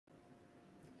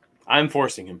I'm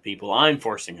forcing him, people. I'm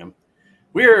forcing him.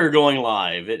 We're going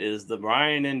live. It is the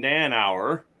Brian and Dan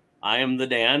hour. I am the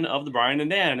Dan of the Brian and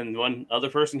Dan, and one other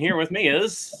person here with me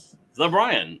is the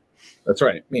Brian. That's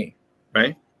right, me,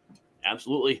 right?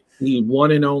 Absolutely. The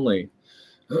one and only.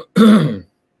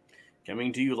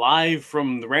 Coming to you live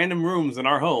from the random rooms in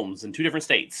our homes in 2 different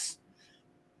states.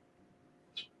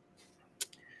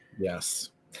 Yes.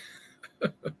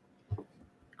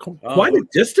 Quite a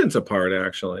distance apart,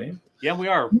 actually. Yeah, we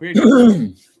are.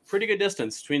 Pretty good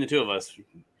distance between the two of us.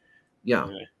 Yeah.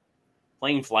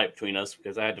 Plane flight between us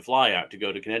because I had to fly out to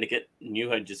go to Connecticut, and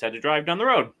you had just had to drive down the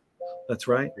road. That's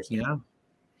right. Yeah.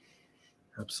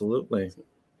 Absolutely.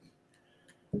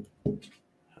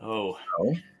 Oh.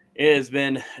 It has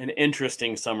been an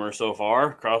interesting summer so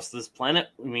far across this planet.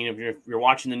 I mean, if you're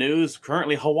watching the news,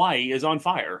 currently Hawaii is on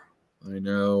fire. I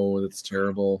know. It's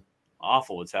terrible.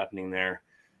 Awful what's happening there.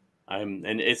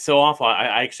 And it's so awful.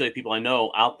 I actually have people I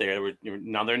know out there.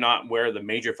 Now, they're not where the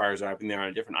major fires are happening. They're on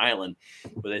a different island.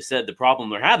 But they said the problem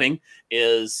they're having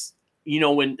is, you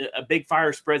know, when a big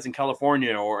fire spreads in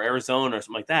California or Arizona or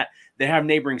something like that, they have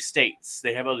neighboring states.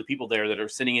 They have other people there that are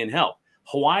sending in help.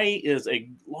 Hawaii is a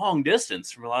long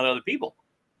distance from a lot of other people.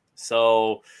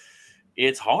 So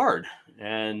it's hard.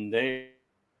 And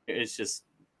it's just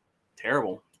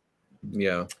terrible.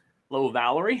 Yeah. Hello,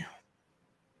 Valerie.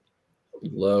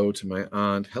 Hello to my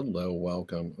aunt. Hello,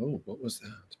 welcome. Oh, what was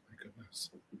that? My goodness.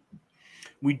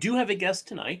 We do have a guest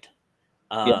tonight.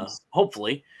 Yes.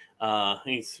 Hopefully.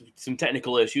 He's some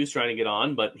technical issues trying to get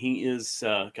on, but he is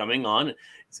coming on.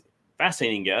 It's a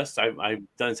fascinating guest. I've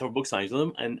done several book signings with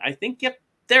him, and I think, yep,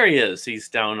 there he is. He's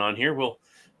down on here. We'll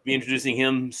be introducing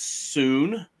him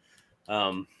soon.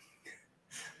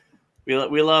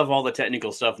 We love all the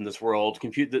technical stuff in this world.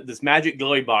 This magic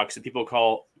glowy box that people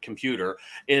call computer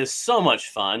is so much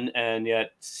fun, and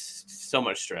yet so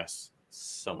much stress.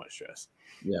 So much stress.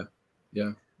 Yeah.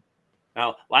 Yeah.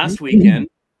 Now, last weekend,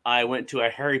 I went to a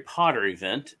Harry Potter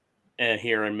event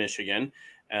here in Michigan,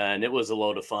 and it was a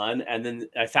load of fun. And then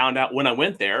I found out when I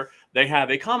went there, they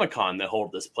have a Comic-Con that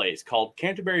holds this place called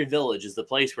Canterbury Village is the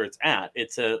place where it's at.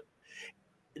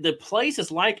 The place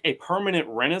is like a permanent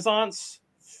Renaissance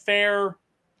fair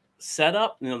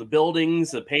setup, you know, the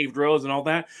buildings, the paved roads and all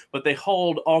that, but they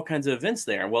hold all kinds of events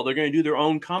there. Well, they're going to do their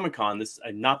own Comic-Con. This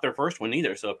is not their first one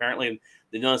either. So apparently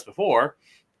they've done this before.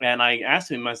 And I asked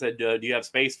him, I said, do you have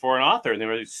space for an author? And they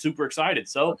were super excited.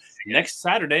 So next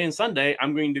Saturday and Sunday,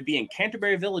 I'm going to be in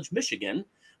Canterbury Village, Michigan,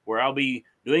 where I'll be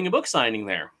doing a book signing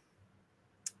there.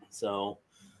 So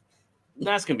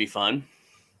that's going to be fun.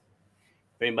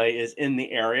 If anybody is in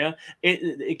the area,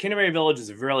 Canterbury Village is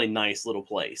a really nice little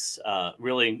place.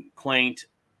 Really quaint,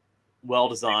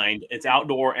 well-designed. It's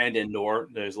outdoor and indoor.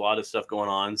 There's a lot of stuff going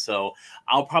on. So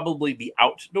I'll probably be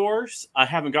outdoors. I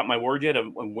haven't got my word yet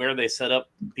of where they set up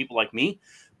people like me.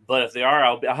 But if they are,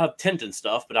 I'll have tent and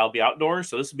stuff, but I'll be outdoors.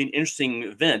 So this will be an interesting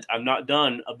event. I've not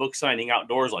done a book signing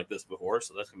outdoors like this before,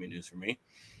 so that's going to be news for me.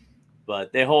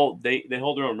 But they hold their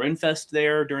own Renfest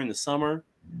there during the summer.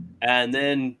 And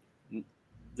then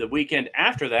the weekend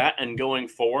after that and going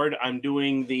forward, I'm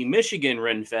doing the Michigan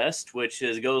Renfest, which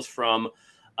goes from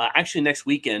actually next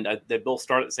weekend. They both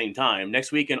start at the same time.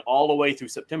 Next weekend all the way through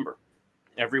September.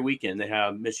 Every weekend they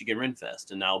have Michigan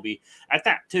Renfest, and I'll be at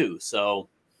that too. So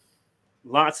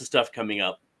lots of stuff coming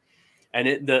up.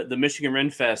 And the Michigan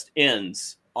Renfest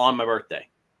ends on my birthday.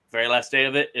 Very last day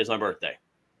of it is my birthday.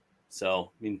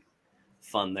 So, I mean,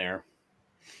 fun there.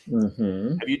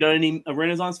 Mm-hmm. Have you done any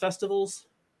Renaissance festivals,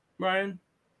 Brian?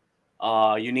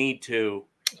 You need to.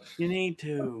 You need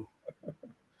to.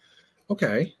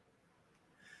 Okay.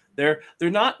 They're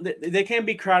not. They can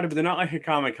be crowded, but they're not like a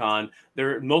Comic-Con.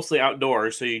 They're mostly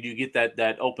outdoors, so you do get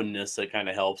that openness that kind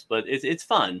of helps. But it's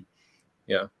fun.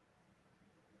 Yeah.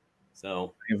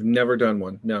 So I've never done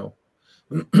one. No.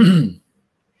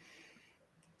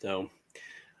 So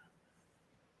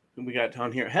we got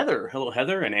on here Heather. Hello,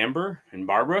 Heather and Amber and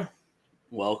Barbara.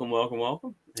 Welcome, welcome,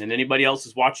 welcome. And anybody else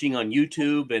is watching on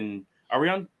YouTube, and are we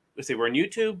on? Let's see, we're on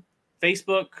YouTube,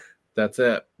 Facebook. That's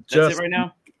it. That's it right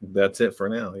now. That's it for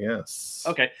now. Yes.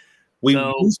 Okay. We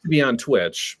used to be on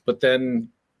Twitch, but then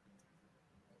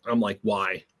I'm like,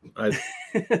 why? We're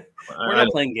not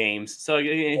playing games. So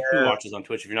who watches on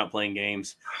Twitch if you're not playing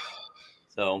games?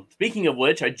 So speaking of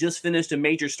which, I just finished a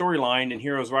major storyline in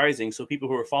Heroes Rising. So people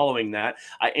who are following that,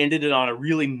 I ended it on a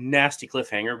really nasty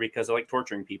cliffhanger because I like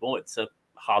torturing people. It's a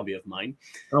hobby of mine.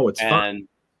 Oh, it's fun.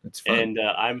 It's fun.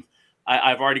 And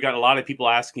I've already got a lot of people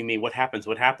asking me what happens.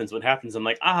 I'm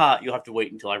like, you'll have to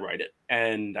wait until I write it.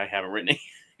 And I haven't written it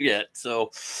yet.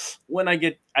 So when I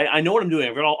know what I'm doing.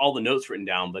 I've got all the notes written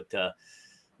down, but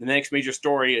the next major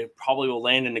story probably will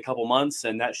land in a couple months,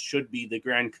 and that should be the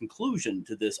grand conclusion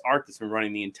to this arc that's been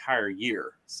running the entire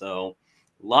year. So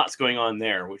lots going on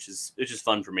there, which is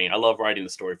fun for me. I love writing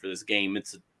the story for this game.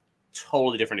 It's a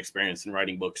totally different experience than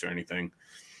writing books or anything.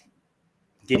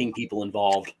 Getting people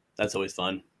involved, that's always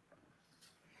fun.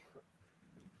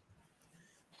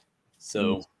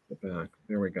 So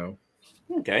there we go.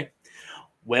 Okay.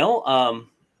 Well,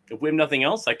 if we have nothing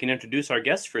else, I can introduce our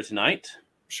guest for tonight.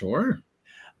 Sure.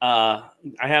 I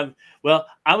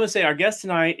would say our guest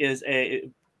tonight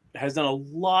has done a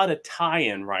lot of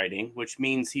tie-in writing, which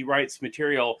means he writes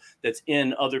material that's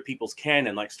in other people's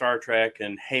canon, like Star Trek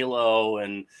and Halo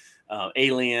and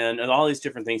Alien and all these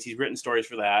different things. He's written stories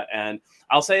for that. And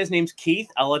I'll say his name's Keith.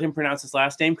 I'll let him pronounce his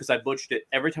last name because I butchered it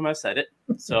every time I've said it.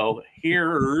 So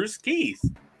here's Keith.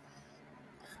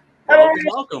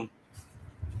 Welcome.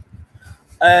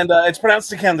 And it's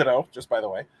pronounced DeCandido, just by the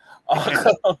way.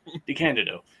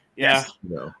 DeCandido. Yeah. Yes.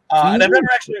 No. And I've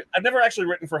never actually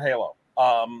written for Halo.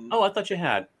 I thought you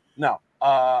had. No.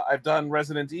 I've done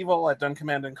Resident Evil. I've done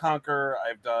Command and Conquer.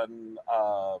 I've done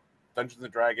Dungeons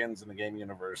and Dragons in the game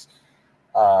universe.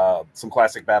 Some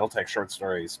classic BattleTech short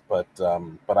stories, but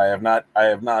I have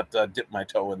not dipped my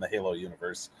toe in the Halo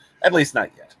universe. At least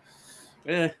not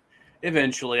yet.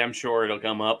 Eventually, I'm sure it'll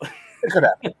come up. It could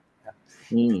happen.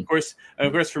 Of course,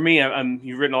 for me,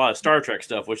 you've written a lot of Star Trek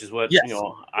stuff, which is what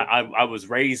I was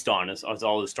raised on, as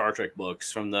all the Star Trek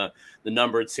books, from the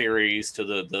numbered series to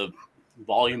the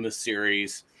voluminous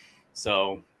series.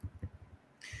 So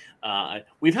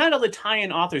we've had other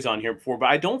tie-in authors on here before, but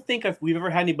I don't think we've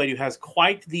ever had anybody who has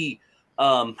quite the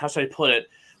how should I put it,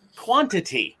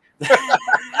 quantity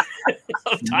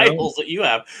of titles that you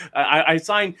have. I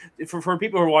signed for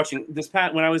people who are watching this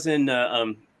when I was in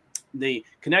the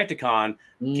Connecticon,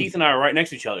 Keith and I were right next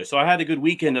to each other. So I had a good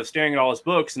weekend of staring at all his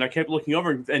books, and I kept looking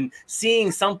over and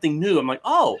seeing something new. I'm like,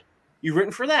 oh, you've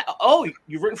written for that. Oh,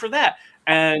 you've written for that.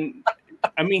 And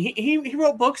I mean, he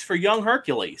wrote books for Young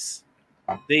Hercules.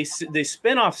 They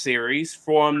spin-off series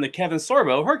from the Kevin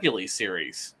Sorbo Hercules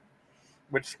series.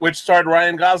 Which starred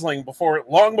Ryan Gosling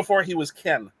long before he was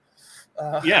Ken.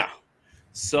 Yeah.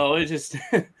 So it just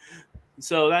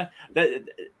so that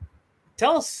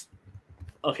tell us.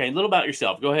 Okay, a little about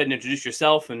yourself. Go ahead and introduce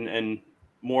yourself and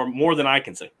more than I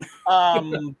can say.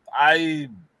 I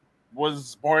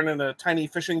was born in a tiny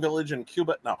fishing village in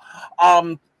Cuba. No,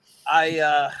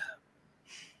 I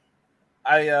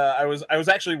was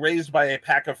actually raised by a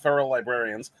pack of feral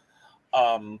librarians,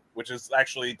 which is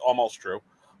actually almost true.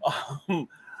 Who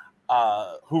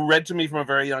read to me from a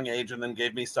very young age and then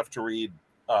gave me stuff to read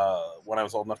when I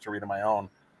was old enough to read on my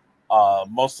own.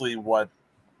 Mostly what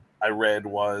I read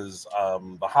was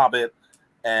The Hobbit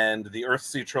and the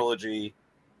Earthsea trilogy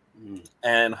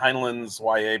and Heinlein's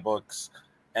YA books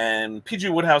and P.G.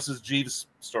 Woodhouse's Jeeves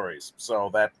stories. So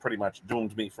that pretty much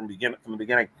doomed me from the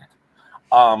beginning.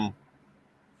 I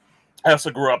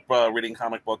also grew up reading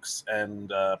comic books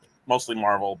and mostly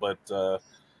Marvel, but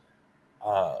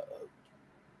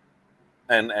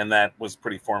and that was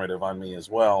pretty formative on me as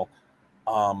well.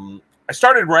 I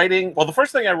started writing. Well, the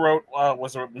first thing I wrote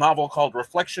was a novel called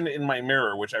Reflection in My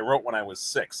Mirror, which I wrote when I was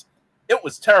 6. It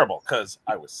was terrible because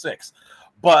I was 6,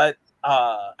 but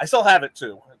I still have it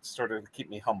too. It's sort of to keep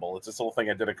me humble. It's this little thing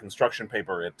I did a construction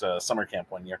paper at summer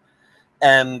camp one year,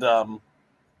 and I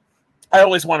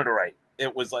always wanted to write.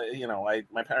 It was like,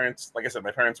 my parents, like I said,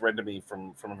 my parents read to me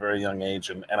from a very young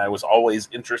age, and I was always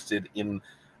interested in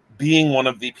being one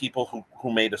of the people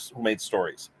who made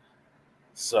stories.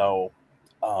 So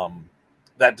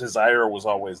that desire was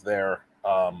always there.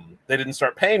 They didn't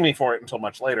start paying me for it until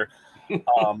much later.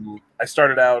 I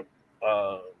started out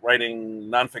writing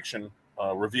nonfiction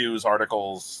reviews,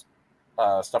 articles,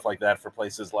 stuff like that for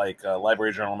places like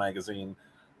Library Journal magazine,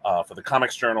 for the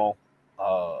Comics Journal,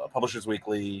 Publishers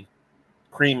Weekly,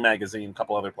 Cream magazine, a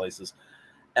couple other places.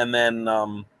 And then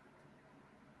I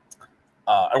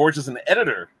worked as an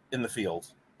editor in the field.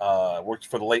 Worked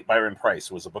for the late Byron Price,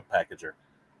 who was a book packager.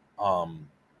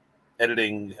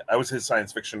 Editing, I was his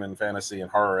science fiction and fantasy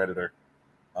and horror editor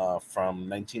from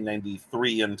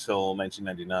 1993 until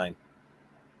 1999.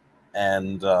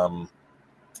 And it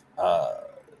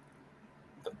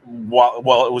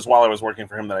was while I was working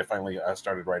for him that I finally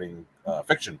started writing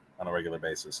fiction on a regular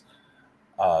basis.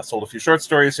 Sold a few short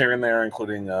stories here and there,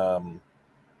 including all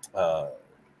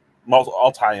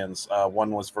tie-ins. One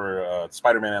was for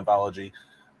Spider-Man anthology.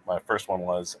 My first one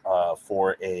was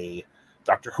for a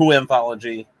Doctor Who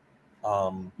anthology.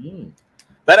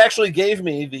 That actually gave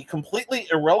me the completely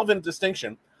irrelevant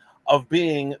distinction of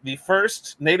being the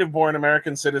first native-born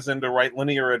American citizen to write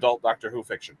linear adult Doctor Who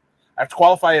fiction. have to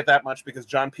qualify it that much because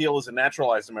John Peel is a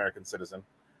naturalized American citizen.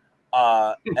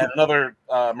 And another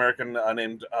American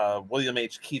named William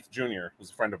H. Keith Jr., who's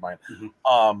a friend of mine.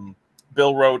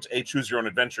 Bill wrote a Choose Your Own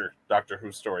Adventure Doctor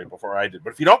Who story before I did.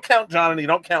 But if you don't count John and you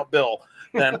don't count Bill,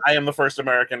 then I am the first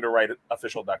American to write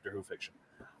official Doctor Who fiction.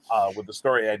 With the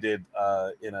story I did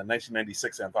in a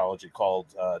 1996 anthology called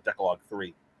Decalogue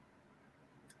 3.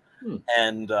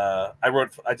 And I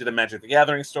did a Magic the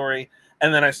Gathering story,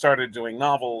 and then I started doing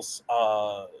novels.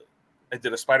 I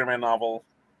did a Spider-Man novel,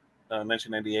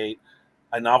 1998.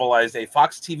 I novelized a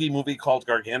Fox TV movie called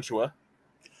Gargantua.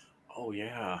 Oh,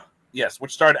 yeah. Yes,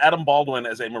 which starred Adam Baldwin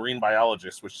as a marine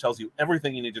biologist, which tells you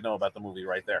everything you need to know about the movie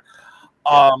right there.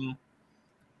 I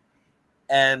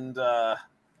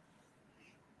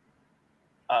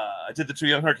did the 2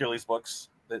 Young Hercules books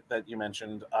that you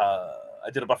mentioned. I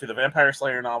did a Buffy the Vampire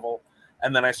Slayer novel,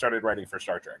 and then I started writing for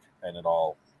Star Trek, and it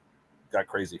all got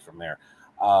crazy from there.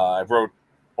 I wrote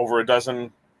over a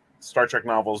dozen Star Trek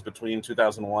novels between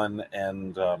 2001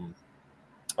 and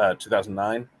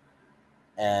 2009.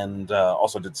 And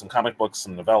also did some comic books,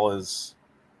 some novellas,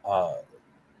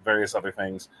 various other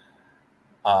things.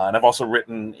 And I've also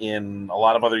written in a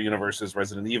lot of other universes,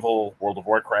 Resident Evil, World of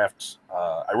Warcraft.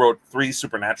 I wrote 3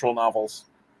 Supernatural novels,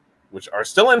 which are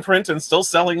still in print and still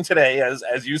selling today,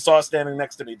 as you saw standing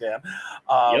next to me, Dan.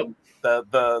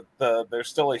 There's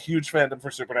still a huge fandom for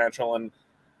Supernatural, and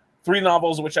 3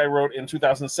 novels which I wrote in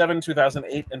 2007,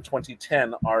 2008, and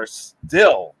 2010 are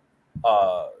still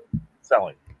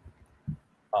selling.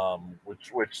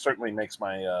 Which certainly makes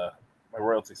my my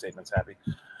royalty statements happy.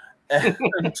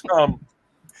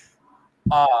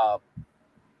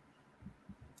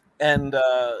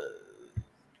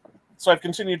 So I've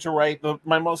continued to write.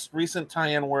 My most recent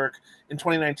tie-in work in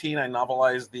 2019, I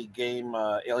novelized the game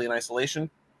Alien Isolation,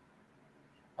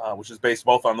 which is based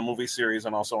both on the movie series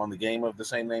and also on the game of the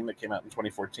same name that came out in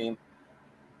 2014,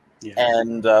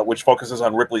 and which focuses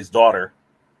on Ripley's daughter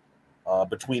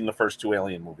between the first 2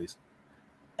 Alien movies.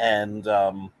 And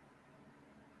I've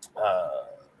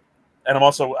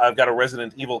got a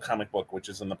Resident Evil comic book, which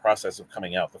is in the process of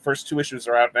coming out. The first 2 issues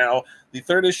are out now. The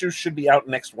 3rd issue should be out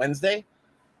next Wednesday.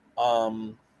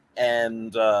 And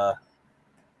then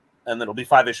it'll be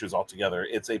 5 issues altogether.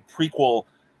 It's a prequel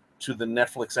to the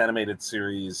Netflix animated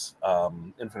series,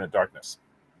 Infinite Darkness.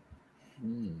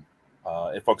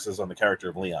 It focuses on the character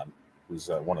of Leon, who's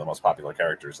one of the most popular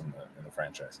characters in the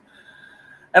franchise.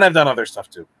 And I've done other stuff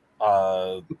too.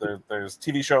 There's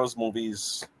TV shows,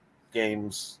 movies,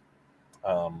 games.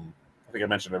 I think I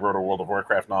mentioned I wrote a World of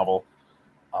Warcraft novel,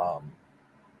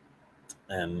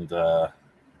 and I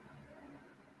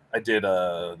did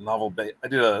a novel. I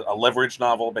did a Leverage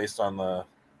novel based on the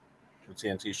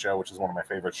TNT show, which is one of my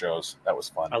favorite shows. That was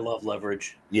fun. I love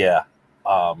Leverage. Yeah,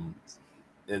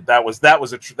 that was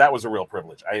a real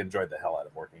privilege. I enjoyed the hell out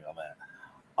of working on that.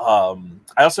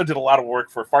 I also did a lot of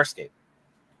work for Farscape.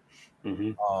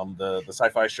 The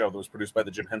sci-fi show that was produced by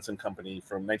the Jim Henson Company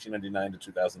from 1999 to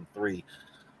 2003.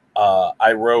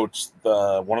 I wrote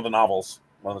one of the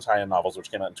tie-in novels, which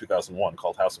came out in 2001,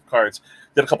 called House of Cards.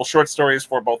 Did a couple short stories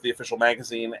for both the official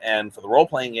magazine and for the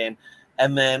role-playing game.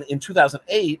 And then in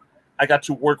 2008, I got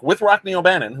to work with Rockne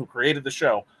O'Bannon, who created the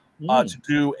show, to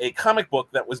do a comic book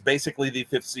that was basically the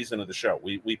 5th season of the show.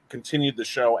 We continued the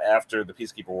show after the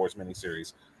Peacekeeper Wars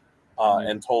miniseries.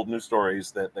 And told new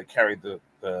stories that carried the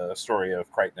story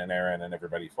of Crichton and Aaron and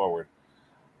everybody forward.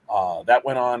 That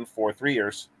went on for 3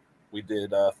 years. We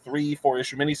did 3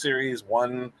 4-issue miniseries,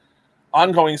 1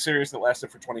 ongoing series that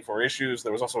lasted for 24 issues.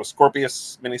 There was also a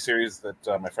Scorpius miniseries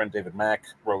that my friend David Mack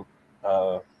wrote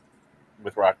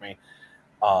with Rockme.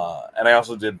 And I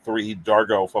also did 3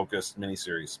 Dargo-focused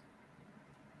miniseries,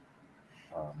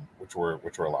 which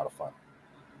were a lot of fun.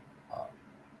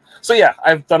 So yeah,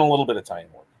 I've done a little bit of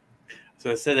tie-in work. So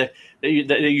I said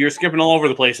that you're skipping all over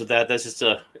the place with that. That's just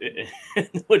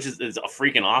which is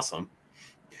freaking awesome.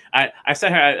 I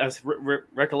was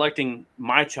recollecting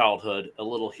my childhood a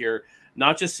little here,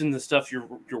 not just in the stuff you're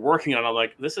working on. I'm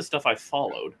like, this is stuff I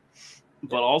followed,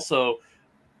 but also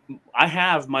I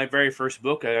have my very first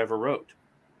book I ever wrote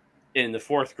in the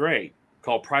 4th grade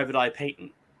called Private Eye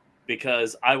Peyton.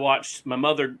 Because I watched, my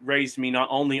mother raised me not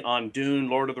only on Dune,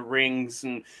 Lord of the Rings,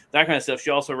 and that kind of stuff.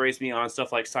 She also raised me on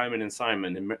stuff like Simon and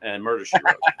Simon and Murder, She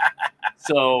Wrote.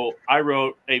 So I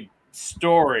wrote a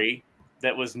story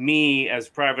that was me as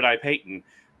Private Eye Peyton.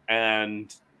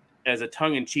 And as a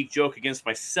tongue-in-cheek joke against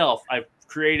myself, I've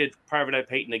created Private Eye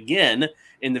Peyton again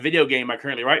in the video game I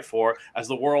currently write for as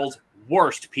the world's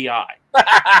worst PI.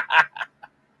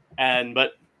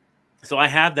 But So I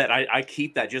have that. I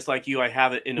keep that just like you. I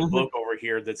have it in a book over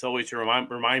here that's always to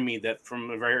remind me that from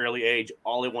a very early age,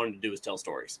 all I wanted to do was tell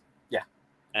stories. Yeah.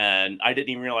 And I didn't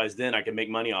even realize then I could make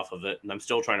money off of it. And I'm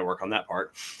still trying to work on that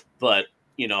part. But,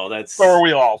 you know, that's... So are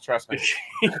we all, trust me.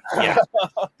 Yeah.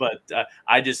 But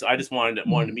I just wanted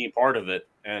to be a part of it.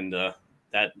 And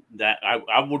that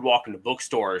I would walk into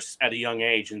bookstores at a young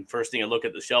age. And first thing I look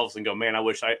at the shelves and go, man, I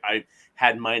wish I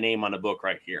had my name on a book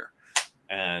right here.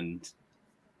 And...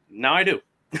 now I do.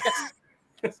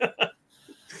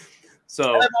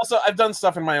 So and I've done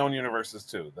stuff in my own universes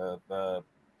too.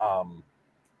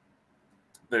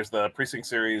 There's the Precinct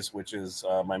series, which is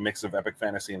my mix of epic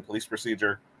fantasy and police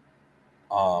procedure.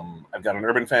 I've got an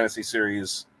urban fantasy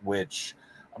series, which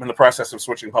I'm in the process of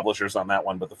switching publishers on that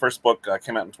one. But the first book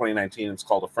came out in 2019. It's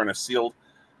called A Furnace Sealed.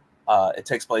 It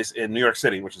takes place in New York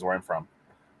City, which is where I'm from,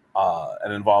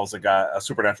 and involves a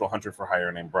supernatural hunter for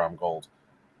hire named Brom Gold.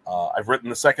 I've written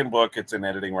the second book. It's in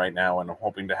editing right now, and I'm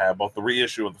hoping to have both the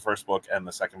reissue of the first book and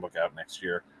the second book out next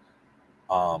year.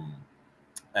 I've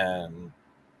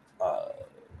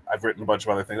written a bunch of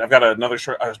other things. I've got another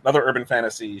urban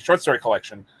fantasy short story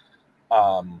collection.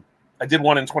 I did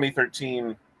one in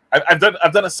 2013. I've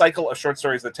done a cycle of short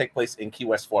stories that take place in Key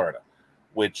West, Florida,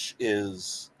 which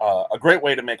is a great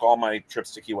way to make all my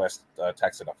trips to Key West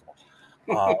tax deductible.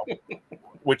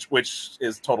 Which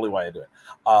is totally why I do it.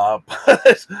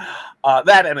 But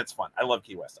that, and it's fun. I love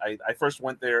Key West. I first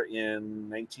went there in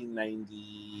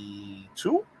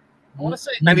 1992. I want to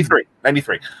say 93.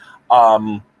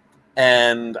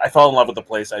 And I fell in love with the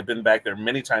place. I've been back there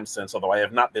many times since, although I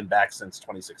have not been back since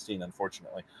 2016,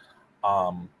 unfortunately.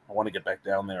 I want to get back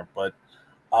down there. But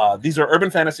these are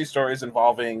urban fantasy stories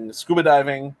involving scuba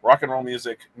diving, rock and roll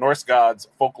music, Norse gods,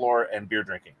 folklore, and beer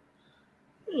drinking.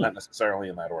 Not necessarily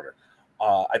in that order.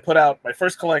 I put out my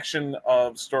first collection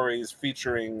of stories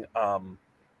featuring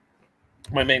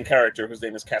my main character, whose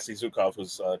name is Cassie Zukov,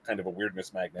 who's kind of a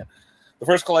weirdness magnet. The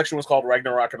first collection was called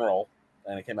Ragnarok and Roll,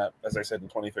 and it came out, as I said, in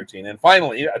 2013. And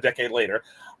finally, a decade later,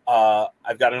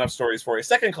 I've got enough stories for a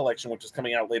second collection, which is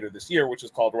coming out later this year, which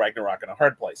is called Ragnarok in a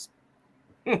Hard Place.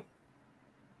 And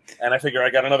I figure I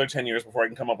got another 10 years before I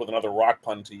can come up with another rock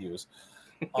pun to use.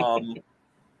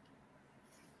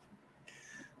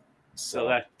 So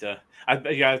that I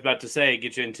was about to say,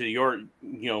 get you into your,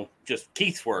 just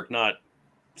Keith's work, not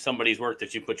somebody's work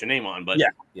that you put your name on, but yeah,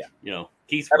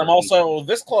 Keith's and work. I'm also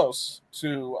this close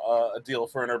to a deal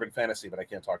for an urban fantasy, but I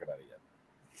can't talk about it yet.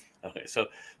 Okay, so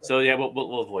yeah,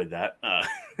 we'll avoid that.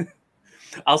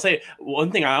 I'll say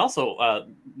one thing. I also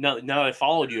now that I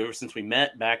followed you ever since we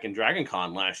met back in Dragon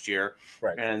Con last year,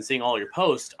 right, and seeing all your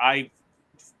posts, I've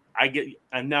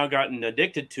now gotten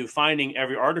addicted to finding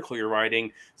every article you're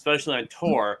writing, especially on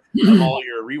Tor, of all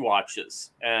your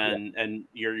rewatches and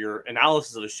your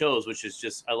analysis of the shows, which is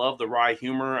just, I love the wry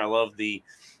humor. I love the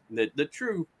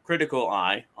true critical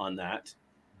eye on that.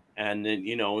 And then,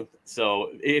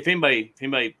 so if anybody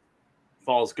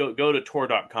falls, go to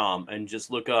Tor.com and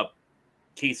just look up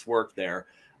Keith's work there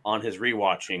on his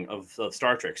rewatching of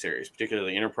Star Trek series,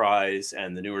 particularly Enterprise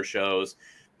and the newer shows,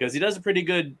 because he does a pretty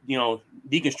good,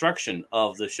 deconstruction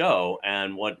of the show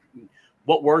and what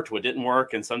worked, what didn't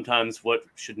work, and sometimes what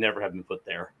should never have been put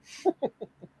there.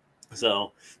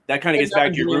 So that kind of gets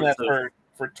back to your roots.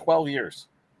 For 12 years.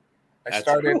 I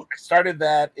started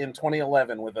that in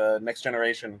 2011 with a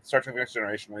Star Trek Next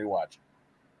Generation rewatch.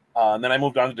 And then I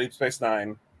moved on to Deep Space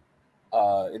Nine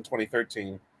in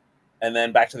 2013. And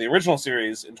then back to the original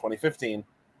series in 2015.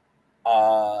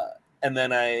 And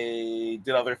then I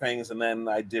did other things, and then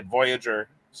I did Voyager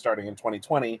starting in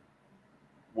 2020,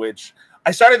 which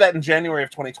I started that in January of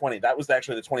 2020. That was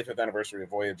actually the 25th anniversary of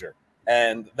Voyager.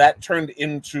 And that turned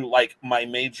into like my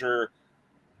major...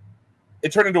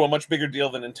 It turned into a much bigger deal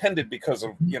than intended because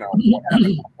of, what happened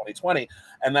in 2020.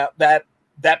 And that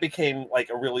became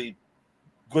like a really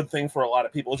good thing for a lot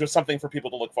of people. It's just something for people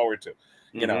to look forward to.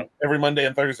 Every Monday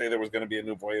and Thursday there was going to be a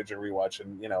new Voyager rewatch,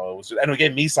 and it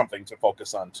gave me something to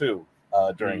focus on too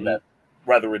during that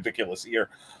rather ridiculous year.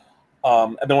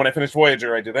 And then when I finished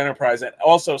Voyager, I did Enterprise, and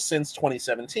also since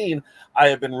 2017, I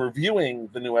have been reviewing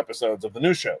the new episodes of the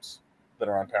new shows that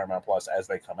are on Paramount Plus as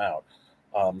they come out.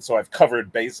 So I've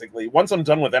covered basically. Once I'm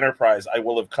done with Enterprise, I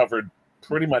will have covered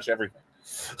pretty much everything.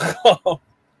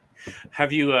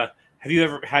 Have you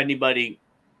ever had anybody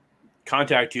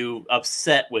contact you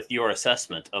upset with your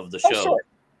assessment of the show?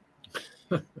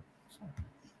 Sure.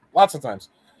 Lots of times.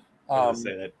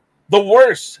 Say that. The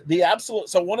worst, the absolute.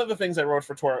 So one of the things I wrote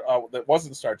for Tor that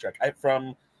wasn't Star Trek,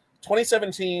 from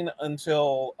 2017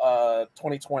 until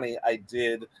 2020, I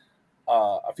did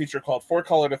a feature called 4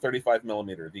 Color to 35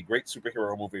 Millimeter, the Great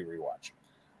Superhero Movie Rewatch.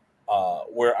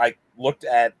 where I looked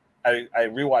at, I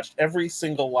rewatched every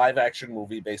single live action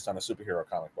movie based on a superhero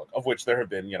comic book, of which there have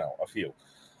been, a few.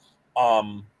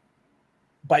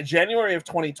 By January of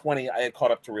 2020, I had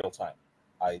caught up to real time.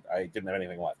 I didn't have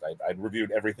anything left. I'd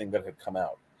reviewed everything that had come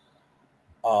out.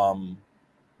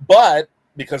 But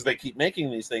because they keep making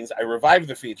these things, I revive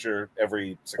the feature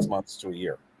every 6 months to a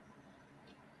year.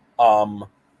 When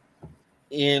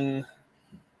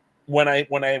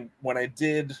I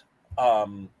did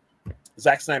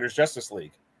Zack Snyder's Justice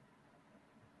League,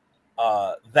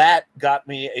 that got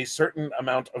me a certain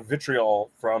amount of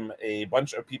vitriol from a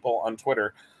bunch of people on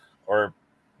Twitter, or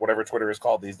whatever Twitter is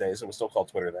called these days. It was still called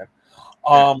Twitter then.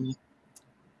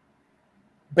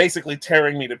 Basically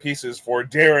tearing me to pieces for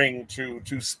daring to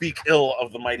speak ill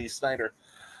of the mighty Snyder.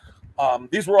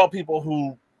 These were all people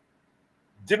who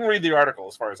didn't read the article,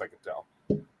 as far as I could tell.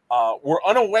 Were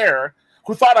unaware,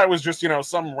 who thought I was just,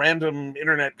 some random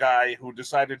internet guy who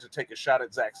decided to take a shot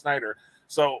at Zack Snyder.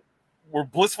 So we're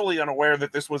blissfully unaware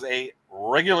that this was a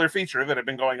regular feature that had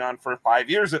been going on for 5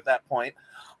 years at that point,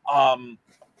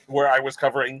 where I was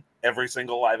covering every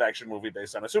single live-action movie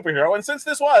based on a superhero. And since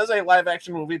this was a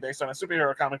live-action movie based on a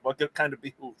superhero comic book, it kind of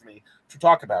behooved me to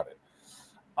talk about it.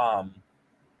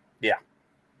 Yeah.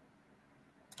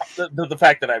 The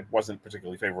fact that I wasn't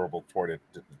particularly favorable toward it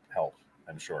didn't help,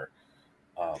 I'm sure.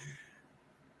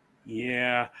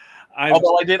 Yeah.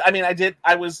 Although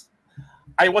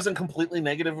I wasn't completely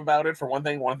negative about it. For one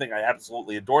thing I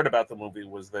absolutely adored about the movie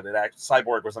was that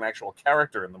Cyborg was an actual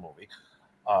character in the movie,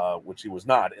 which he was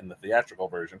not in the theatrical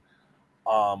version.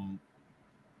 But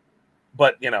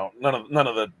none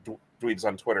of the dweebs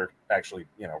on Twitter actually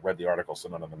read the article, so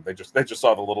none of them. They just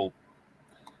saw the little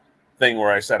thing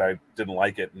where I said I didn't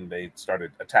like it, and they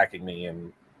started attacking me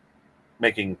and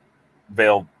making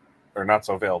veiled or not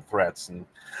so veiled threats, and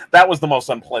that was the most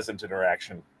unpleasant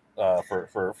interaction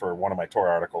for one of my Tor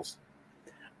articles.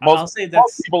 Most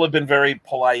people have been very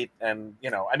polite, and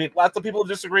lots of people have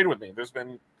disagreed with me. There's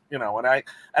been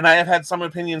and I have had some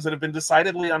opinions that have been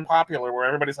decidedly unpopular, where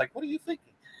everybody's like, "What are you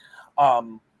thinking?"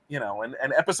 And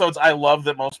episodes I love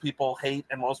that most people hate,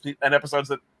 and episodes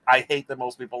that I hate that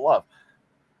most people love.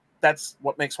 That's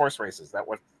what makes horse races. That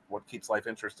what keeps life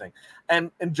interesting.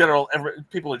 And in general,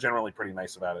 people are generally pretty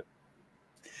nice about it.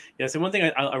 Yeah. So one thing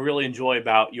I really enjoy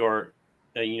about your,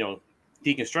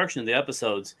 deconstruction of the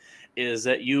episodes is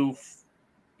that you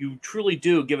truly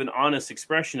do give an honest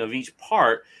expression of each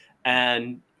part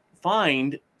and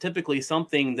find typically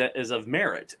something that is of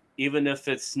merit, even if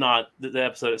it's not the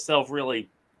episode itself really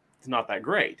is not that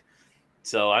great.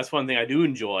 So that's one thing I do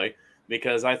enjoy,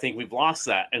 because I think we've lost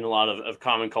that in a lot of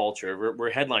common culture. We're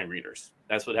headline readers.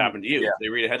 That's what happened to you. Yeah. They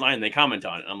read a headline and they comment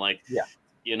on it. I'm like, yeah,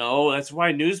 that's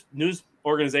why news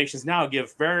organizations now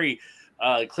give very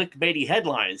clickbaity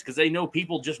headlines, because they know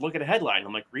people just look at a headline.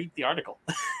 I'm like, read the article.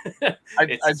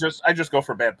 I just go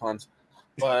for bad puns,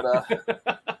 but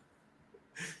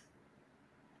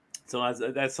so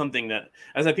that's something that,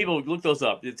 as people look those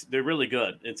up, they're really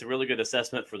good. It's a really good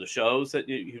assessment for the shows that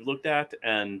you've looked at,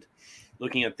 and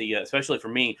looking at the, especially for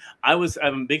me, I'm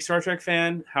a big Star Trek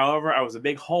fan. However, I was a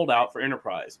big holdout for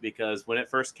Enterprise, because when it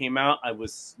first came out, I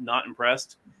was not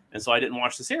impressed, and so I didn't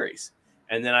watch the series.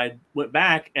 And then I went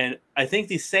back, and I think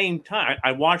the same time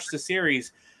I watched the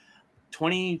series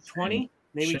 2020,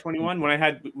 maybe 21,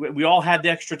 when we all had the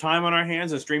extra time on our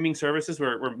hands, and streaming services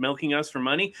were milking us for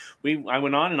money. I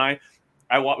went on and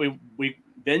we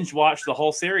binge watched the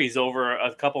whole series over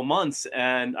a couple months,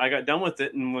 and I got done with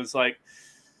it and was like,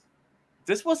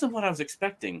 this wasn't what I was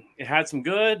expecting. It had some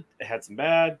good, it had some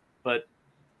bad,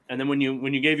 and then when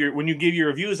you gave your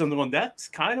reviews, I'm going, that's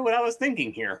kind of what I was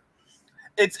thinking here.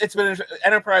 It's been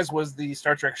Enterprise was the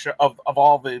Star Trek show of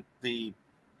all the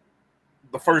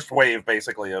first wave,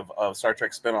 basically, of Star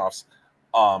Trek spinoffs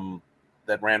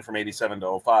that ran from 87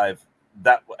 to 05.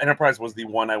 That Enterprise was the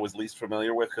one I was least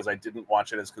familiar with, because I didn't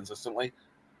watch it as consistently,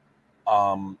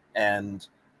 and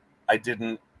I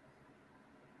didn't.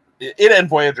 It and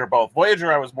Voyager both.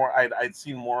 Voyager I'd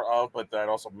seen more of, but I'd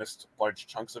also missed large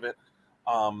chunks of it.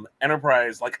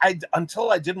 Enterprise,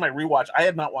 until I did my rewatch, I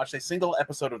had not watched a single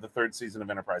episode of the third season of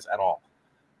Enterprise at all.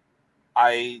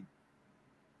 I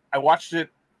watched it.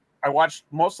 I watched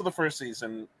most of the first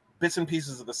season, bits and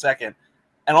pieces of the second,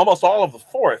 and almost all of the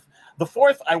fourth. The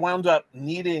fourth I wound up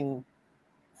needing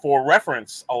for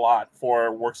reference a lot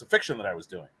for works of fiction that I was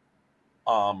doing.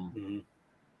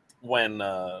 When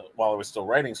while I was still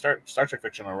writing Star Trek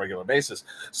fiction on a regular basis.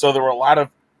 So there were a lot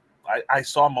of I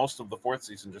saw most of the fourth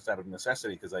season just out of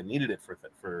necessity, because I needed it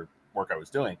for work I was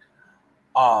doing.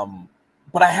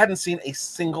 But I hadn't seen a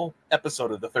single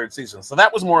episode of the third season, so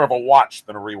that was more of a watch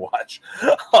than a rewatch.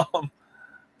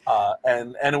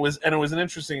 And it was an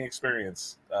interesting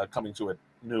experience coming to it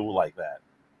new like that.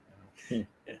 Yeah.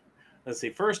 Let's see.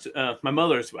 First, my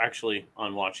mother's actually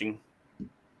on watching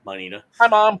Manita. Hi,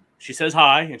 Mom. She says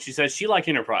hi, and she says she liked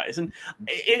Enterprise, and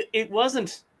it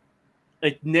wasn't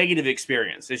a negative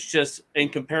experience. It's just in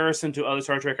comparison to other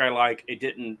Star Trek I like, it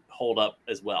didn't hold up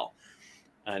as well.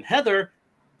 And Heather,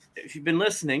 if you've been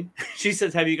listening, she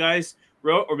says, "Have you guys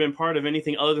wrote or been part of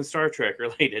anything other than Star Trek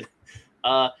related?"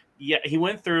 Yeah, he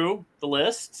went through the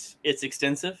list. It's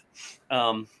extensive.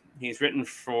 He's written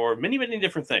for many, many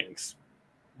different things.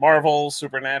 Marvel,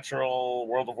 Supernatural,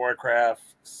 World of Warcraft,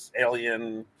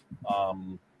 Alien,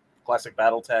 classic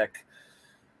BattleTech,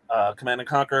 Command and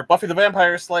Conquer, Buffy the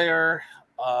Vampire Slayer,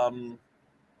 now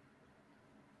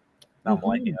I'm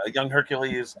blanking, Young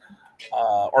Hercules,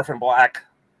 Orphan Black,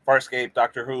 Farscape,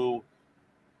 Doctor Who.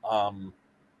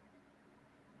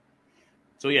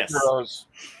 So yes, Heroes,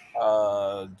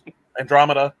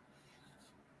 Andromeda.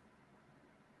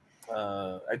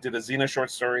 I did a Xena short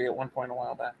story at one point a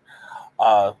while back.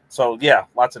 So yeah,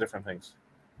 lots of different things.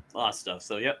 a lot of stuff.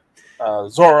 So yep.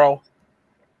 Zorro.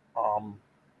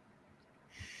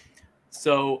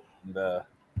 So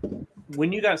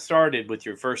when you got started with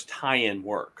your first tie-in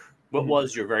work, what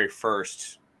was your very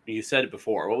first? You said it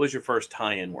before. What was your first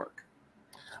tie-in work?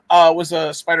 It was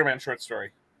a Spider-Man short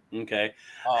story. Okay.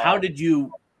 How did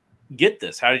you get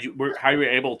this? How were you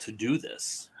able to do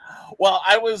this? Well,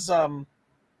 I was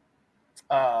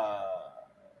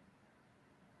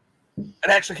it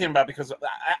actually came about because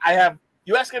I have,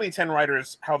 you ask any 10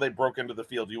 writers how they broke into the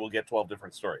field, you will get 12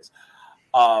 different stories.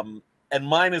 And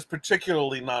mine is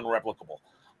particularly non-replicable.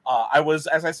 I was,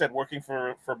 as I said, working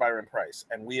for Byron Price,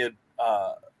 and we had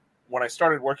when I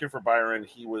started working for Byron,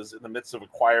 he was in the midst of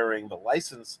acquiring the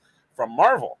license from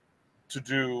Marvel to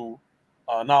do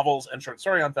novels and short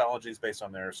story anthologies based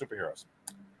on their superheroes.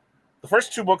 The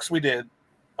first two books we did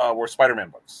were Spider-Man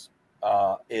books.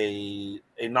 A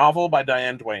novel by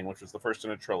Diane Duane, which was the first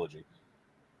in a trilogy.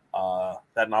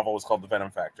 That novel was called The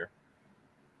Venom Factor.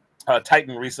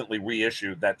 Titan recently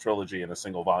reissued that trilogy in a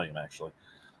single volume, actually.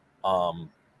 So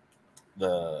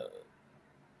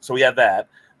we had that.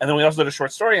 And then we also did a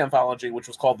short story anthology, which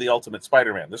was called The Ultimate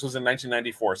Spider-Man. This was in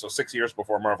 1994, so 6 years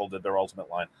before Marvel did their Ultimate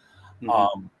line.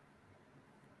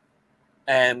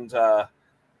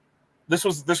 This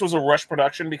was a rush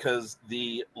production because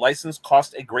the license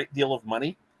cost a great deal of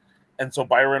money, and so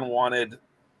Byron wanted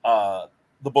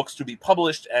the books to be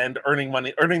published and earning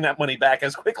that money back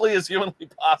as quickly as humanly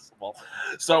possible.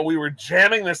 So we were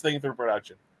jamming this thing through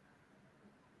production.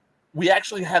 We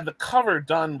actually had the cover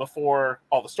done before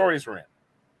all the stories were in.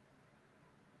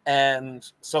 And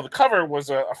so the cover was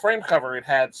a framed cover. It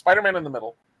had Spider-Man in the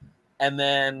middle, and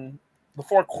then the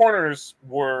four corners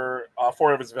were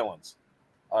four of his villains.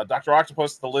 Dr.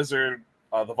 Octopus, the Lizard,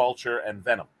 the Vulture, and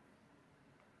Venom.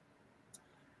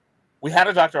 We had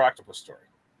a Dr. Octopus story.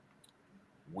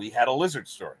 We had a Lizard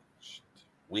story.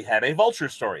 We had a Vulture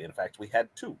story. In fact, we had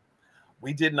two.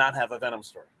 We did not have a Venom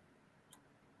story.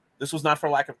 This was not for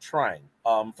lack of trying.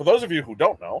 For those of you who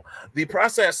don't know, the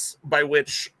process by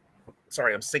which...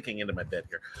 Sorry, I'm sinking into my bed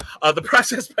here. The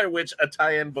process by which a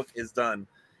tie-in book is done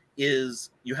is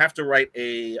you have to write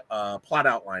a plot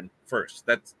outline first.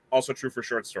 That's also true for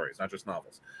short stories, not just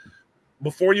novels.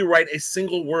 Before you write a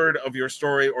single word of your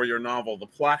story or your novel, the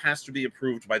plot has to be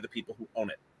approved by the people who own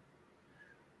it.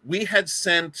 We had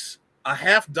sent a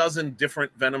half dozen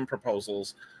different Venom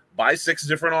proposals by 6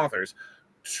 different authors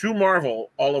to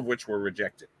Marvel, all of which were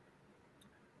rejected.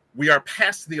 We are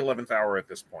past the 11th hour at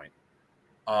this point.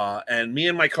 And me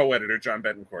and my co-editor, John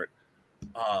Betancourt,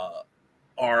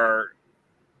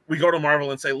 we go to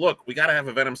Marvel and say, look, we got to have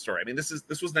a Venom story. I mean, this was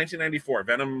 1994.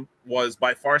 Venom was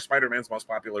by far Spider-Man's most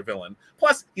popular villain.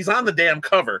 Plus, he's on the damn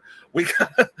cover. We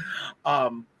got,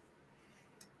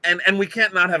 and we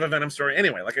can't not have a Venom story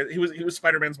anyway. Like he was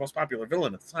Spider-Man's most popular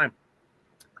villain at the time.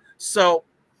 So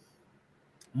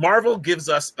Marvel gives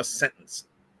us a sentence.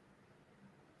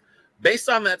 Based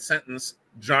on that sentence,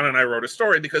 John and I wrote a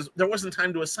story because there wasn't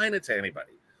time to assign it to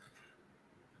anybody.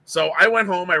 So I went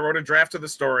home, I wrote a draft of the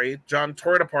story. John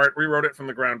tore it apart, rewrote it from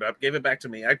the ground up, gave it back to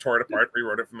me. I tore it apart,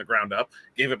 rewrote it from the ground up,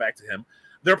 gave it back to him.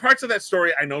 There are parts of that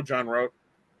story I know John wrote.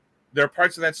 There are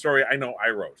parts of that story I know I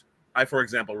wrote. I, for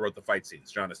example, wrote the fight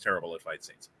scenes. John is terrible at fight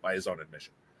scenes, by his own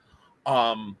admission.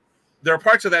 There are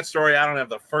parts of that story I don't have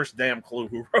the first damn clue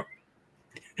who wrote.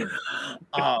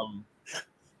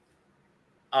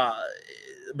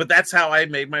 But that's how I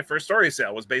made my first story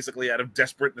sale, was basically out of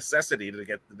desperate necessity to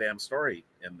get the damn story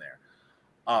in there.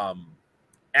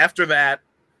 After that,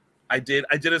 I did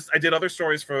other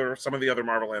stories for some of the other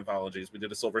Marvel anthologies. We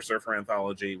did a Silver Surfer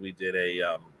anthology. We did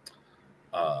a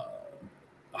a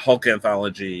Hulk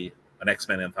anthology, an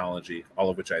X-Men anthology, all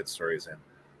of which I had stories in.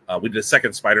 We did a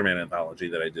second Spider-Man anthology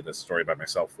that I did a story by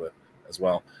myself with as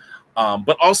well.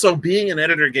 But also being an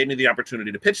editor gave me the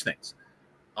opportunity to pitch things.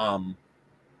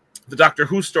 The Doctor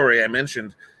Who story I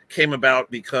mentioned came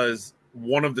about because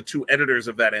one of the two editors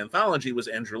of that anthology was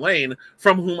Andrew Lane,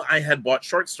 from whom I had bought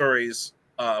short stories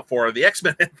for the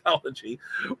X-Men anthology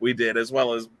we did, as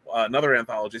well as another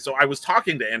anthology. So I was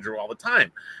talking to Andrew all the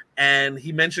time. And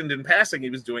he mentioned in passing he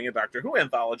was doing a Doctor Who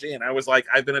anthology. And I was like,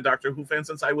 I've been a Doctor Who fan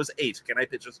since I was 8. Can I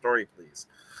pitch a story, please?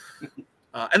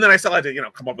 And then I still had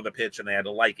to, come up with a pitch, and they had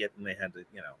to like it, and they had to,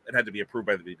 it had to be approved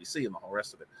by the BBC and the whole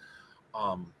rest of it.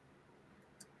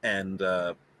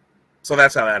 So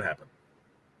that's how that happened.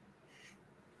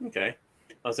 Okay.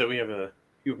 So we have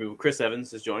Chris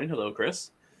Evans has joined. Hello, Chris.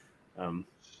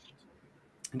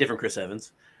 Different Chris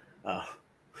Evans.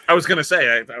 I was going to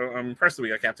say, I'm impressed that we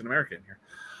got Captain America in here.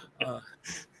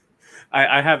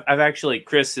 I've actually,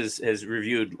 Chris has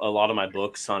reviewed a lot of my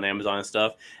books on Amazon and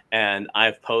stuff, and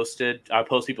I post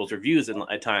people's reviews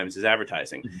at times as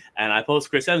advertising. Mm-hmm. And I post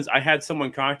Chris Evans. I had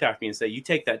someone contact me and say, "You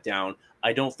take that down.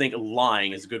 I don't think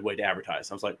lying is a good way to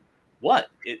advertise." I was like, "What?"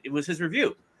 It was his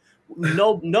review.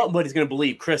 Nobody's going to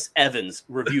believe Chris Evans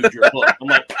reviewed your book. I'm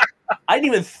like, I didn't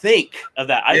even think of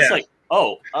that. I was like,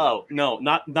 oh no,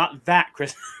 not that,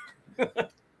 Chris.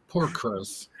 Poor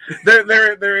Chris. There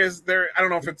I don't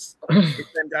know if it's the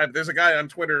same guy, but there's a guy on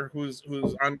Twitter whose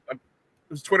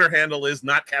Twitter handle is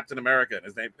not Captain America.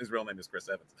 His real name is Chris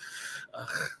Evans.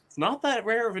 It's not that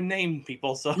rare of a name,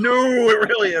 people. So no, it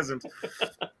really isn't.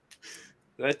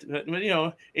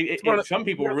 Some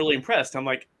people were really impressed. I'm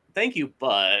like, thank you,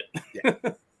 but. Yeah.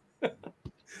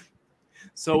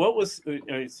 So what was,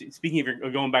 speaking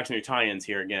of going back to your tie-ins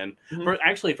here again, first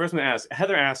I'm going to ask,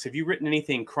 Heather asks, have you written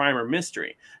anything crime or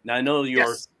mystery? Now, I know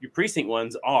your Precinct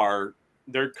ones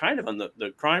they're kind of on the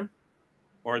crime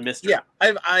or mystery. Yeah,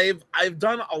 I've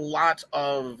done a lot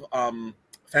of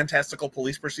fantastical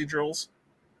police procedurals,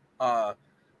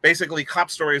 basically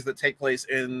cop stories that take place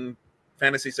in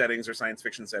fantasy settings or science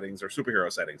fiction settings or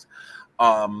superhero settings.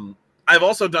 I've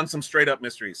also done some straight-up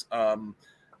mysteries.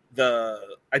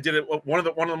 I did it. One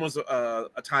of them was a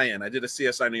tie-in. I did a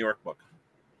CSI New York book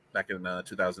back in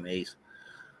 2008,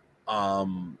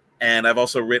 and I've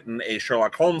also written a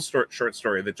Sherlock Holmes short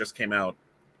story that just came out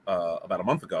about a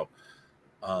month ago.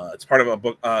 It's part of a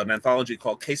book, an anthology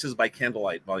called Cases by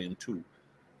Candlelight, Volume 2,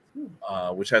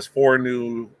 which has 4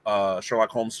 new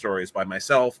Sherlock Holmes stories by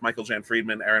myself, Michael Jan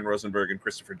Friedman, Aaron Rosenberg, and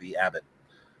Christopher D. Abbott.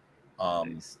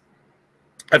 Nice.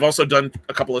 I've also done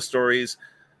a couple of stories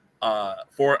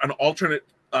for an alternate,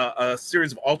 a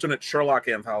series of alternate Sherlock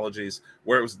anthologies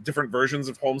where it was different versions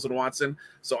of Holmes and Watson.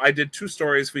 So I did 2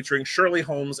 stories featuring Shirley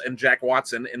Holmes and Jack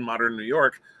Watson in modern New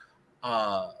York.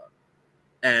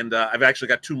 And I've actually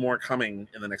got 2 more coming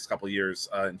in the next couple of years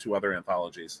in 2 other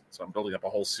anthologies. So I'm building up a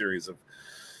whole series of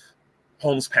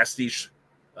Holmes pastiche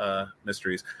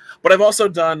mysteries. But I've also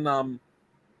done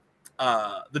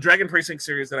the Dragon Precinct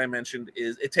series that I mentioned.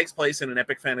 It takes place in an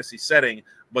epic fantasy setting,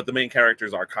 but the main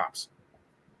characters are cops.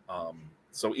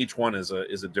 So each one is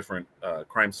a different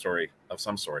crime story of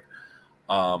some sort.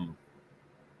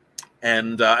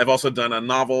 And I've also done a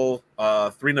novel,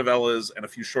 3 novellas, and a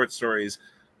few short stories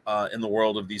in the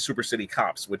world of the Super City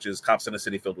Cops, which is cops in a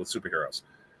city filled with superheroes.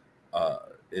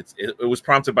 It was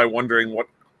prompted by wondering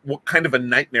what kind of a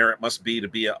nightmare it must be to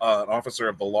be an officer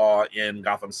of the law in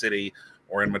Gotham City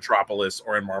or in Metropolis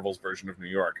or in Marvel's version of New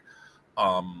York.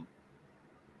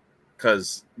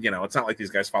 Because, it's not like these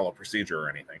guys follow procedure or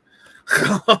anything.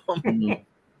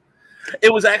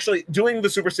 It was actually, doing the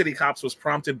Super City Cops was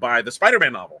prompted by the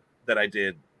Spider-Man novel that I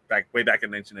did way back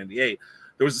in 1998.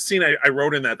 There was a scene I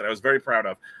wrote in that I was very proud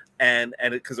of, and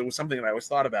because it was something that I always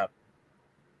thought about.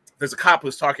 There's a cop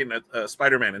who's talking to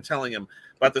Spider-Man and telling him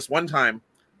about this one time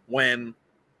when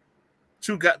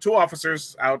two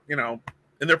officers out,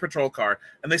 in their patrol car,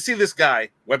 and they see this guy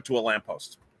webbed to a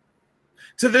lamppost.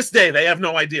 To this day, they have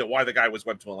no idea why the guy was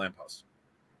webbed to a lamppost.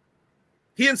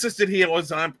 He insisted he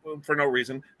was on for no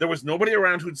reason. There was nobody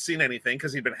around who'd seen anything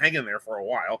because he'd been hanging there for a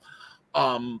while.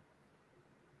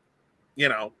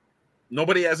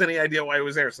 Nobody has any idea why he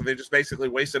was there. So they just basically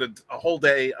wasted a whole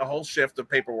day, a whole shift of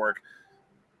paperwork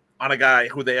on a guy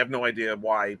who they have no idea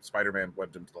why Spider-Man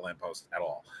webbed him to the lamppost at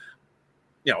all.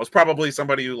 It was probably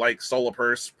somebody who stole a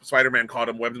purse. Spider-Man caught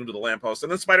him, webbed him to the lamppost,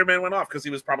 and then Spider-Man went off because he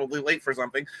was probably late for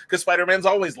something, because Spider-Man's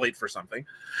always late for something.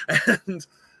 And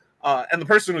the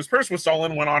person whose purse was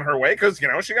stolen went on her way because,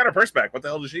 she got her purse back. What the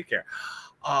hell does she care?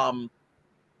 And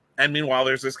meanwhile,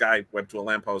 there's this guy webbed to a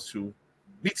lamppost who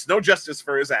meets no justice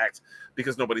for his act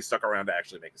because nobody stuck around to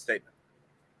actually make a statement.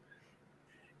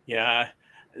 Yeah,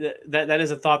 that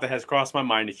is a thought that has crossed my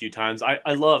mind a few times.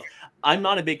 I'm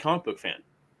not a big comic book fan,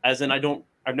 as in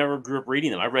I've never grew up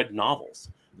reading them. I read novels,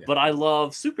 but I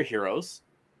love superheroes.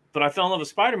 But I fell in love with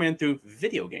Spider-Man through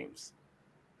video games.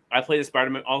 I play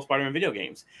all Spider-Man video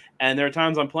games, and there are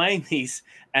times I'm playing these,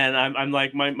 and I'm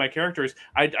like my characters.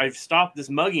 I've stopped this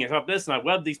mugging, I stopped this, and I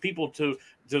web these people to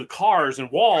cars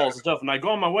and walls and stuff, and I go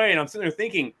on my way, and I'm sitting there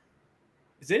thinking,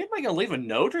 is anybody gonna leave a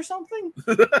note or something?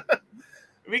 I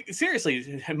mean,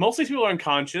 seriously, most of these people are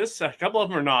unconscious. A couple of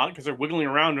them are not because they're wiggling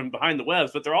around and behind the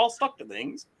webs, but they're all stuck to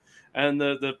things. And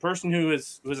the person who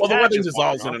is the webbing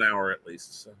dissolves in an hour at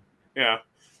least. So. Yeah,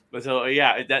 but so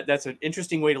yeah, that's an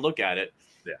interesting way to look at it.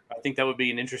 Yeah, I think that would be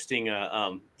an interesting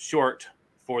short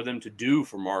for them to do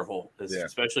for Marvel,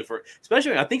 especially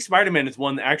I think Spider-Man is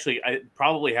one that actually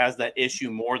probably has that issue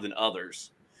more than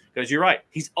others, because you're right,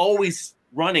 he's always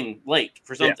running late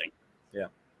for something. Yeah.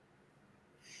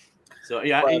 So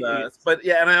yeah, but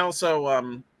yeah, and I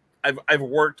also I've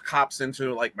worked cops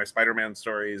into like my Spider-Man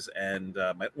stories, and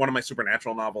one of my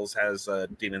Supernatural novels has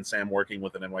Dean and Sam working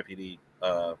with an NYPD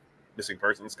missing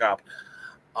persons cop.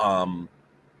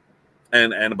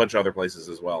 And a bunch of other places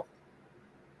as well.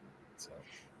 So,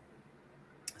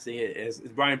 see, as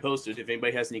Brian posted, if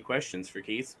anybody has any questions for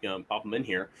Keith, pop them in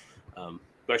here.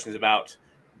 Questions about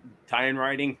tie-in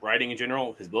writing in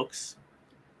general, his books,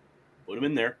 put them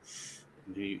in there.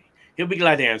 He'll be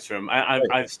glad to answer them.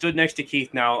 I've stood next to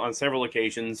Keith now on several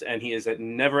occasions, and he is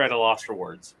never at a loss for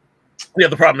words. Yeah,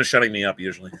 the problem is shutting me up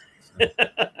usually.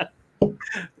 So.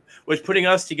 Which putting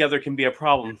us together can be a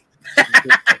problem.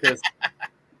 Because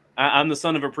I'm the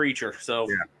son of a preacher, so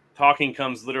talking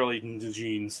comes literally in the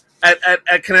genes. At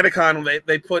Kineticon,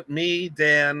 they put me,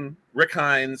 Dan, Rick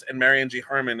Hines, and Marion G.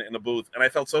 Harmon in a booth, and I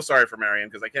felt so sorry for Marion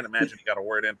because I can't imagine he got a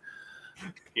word in.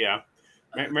 Yeah,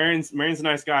 Marion's a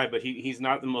nice guy, but he's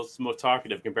not the most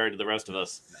talkative compared to the rest of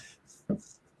us.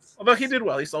 Although he did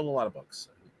well, he sold a lot of books.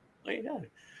 Oh, yeah,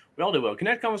 we all did well.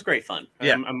 Kineticon was great fun.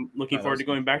 Yeah, I'm looking forward to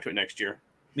going back to it next year.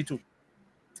 Me too.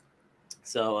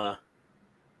 So.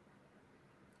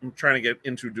 I'm trying to get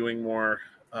into doing more,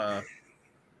 trying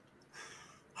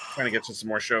to get to some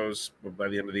more shows by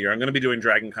the end of the year. I'm going to be doing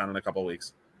Dragon Con in a couple of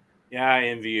weeks. Yeah, I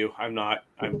envy you. I'm not.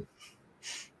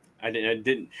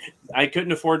 I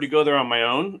couldn't afford to go there on my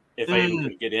own if I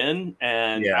didn't get in,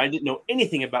 and I didn't know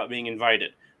anything about being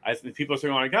invited. People are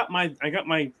saying, "I got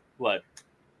my what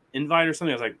invite or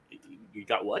something." I was like, "You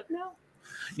got what now?"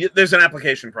 There's an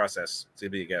application process to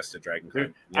be a guest at Dragon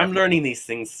Con. I'm learning these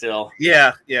things still.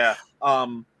 Yeah.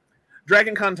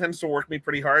 Dragon Con tends to work me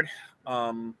pretty hard.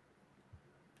 I'm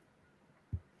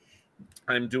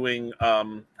doing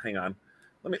hang on.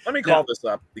 Let me call this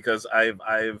up because I'm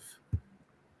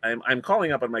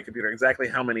calling up on my computer exactly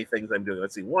how many things I'm doing.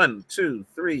 Let's see. 1, 2,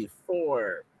 3,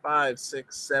 4, 5,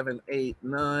 6, 7, 8,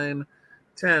 9,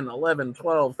 10, 11,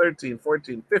 12, 13,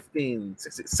 14, 15,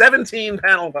 16, 17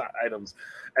 panel items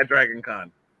at Dragon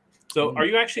Con. So are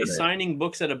you actually signing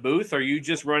books at a booth, or are you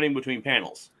just running between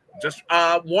panels? Just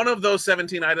one of those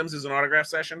 17 items is an autograph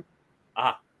session.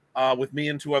 With me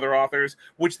and 2 other authors,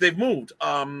 which they've moved.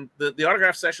 The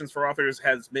autograph sessions for authors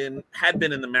had been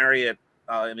in the Marriott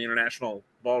in the International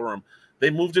Ballroom. They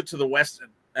moved it to the West,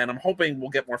 and I'm hoping we'll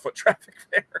get more foot traffic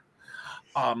there.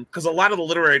 Because a lot of the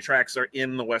literary tracks are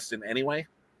in the Westin anyway.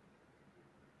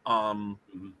 And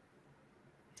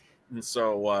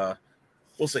so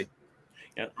we'll see.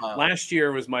 Yeah. Last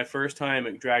year was my first time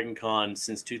at Dragon Con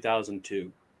since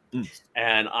 2002.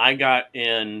 And I got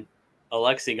in,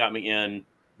 Alexi got me in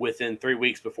within 3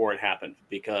 weeks before it happened,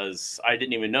 because I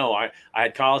didn't even know. I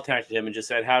had contacted him and just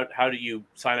said, how do you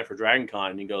sign up for Dragon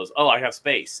Con? And he goes, oh, I have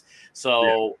space.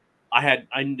 So I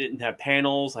didn't have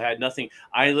panels. I had nothing.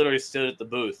 I literally stood at the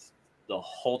booth the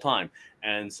whole time.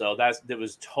 And so that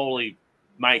was totally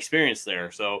my experience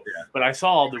there. So, but I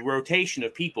saw the rotation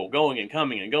of people going and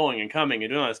coming and going and coming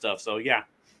and doing that stuff. So yeah.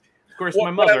 Of course,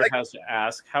 my mother has to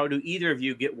ask, how do either of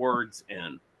you get words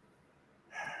in?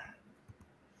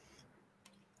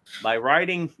 By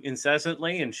writing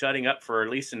incessantly and shutting up for at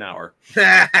least an hour.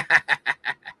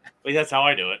 That's how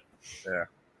I do it. Yeah.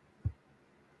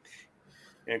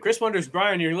 And Chris wonders,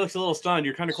 Brian, you look a little stunned.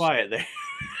 You're kind of quiet there.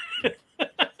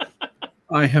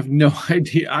 I have no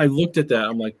idea. I looked at that.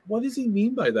 I'm like, what does he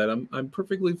mean by that? I'm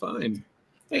perfectly fine.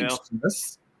 Thanks,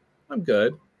 Chris. I'm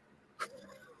good.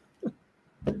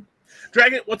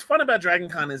 What's fun about Dragon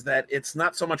Con is that it's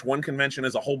not so much one convention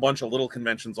as a whole bunch of little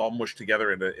conventions all mushed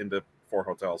together into 4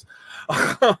 hotels.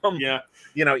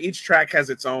 Each track has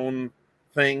its own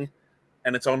thing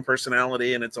and its own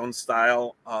personality and its own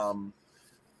style.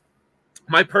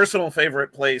 My personal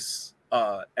favorite place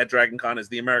at Dragon Con is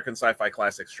the American Sci-Fi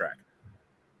Classics track.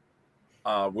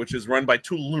 which is run by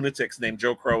two lunatics named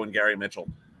Joe Crow and Gary Mitchell.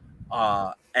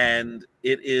 And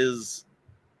it is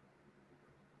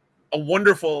a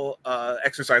wonderful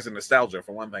exercise in nostalgia,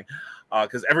 for one thing,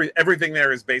 because everything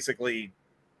there is basically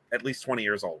at least 20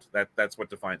 years old. That's what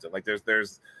defines it. Like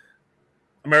there's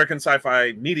American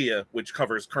sci-fi media, which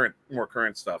covers more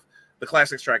current stuff. The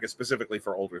Classics track is specifically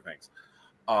for older things.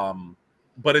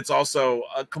 But it's also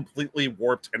a completely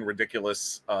warped and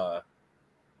ridiculous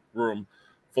room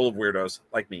full of weirdos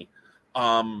like me.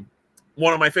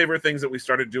 One of my favorite things that we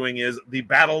started doing is the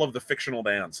Battle of the Fictional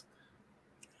Bands,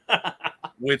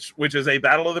 which is a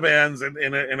battle of the bands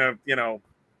in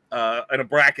a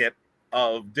bracket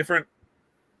of different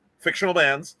fictional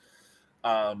bands.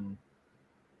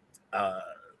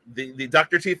 The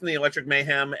Dr. Teeth and the Electric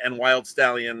Mayhem and Wild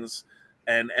Stallions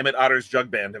and Emmett Otter's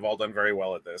Jug Band have all done very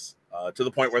well at this, to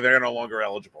the point where they're no longer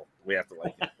eligible. We have to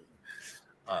like it.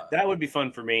 That would be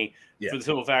fun for me, for the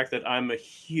simple fact that I'm a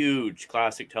huge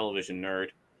classic television nerd.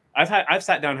 I've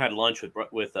sat down and had lunch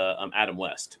with Adam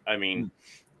West. I mean,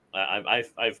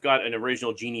 I've got an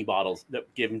original Genie bottle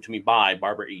that given to me by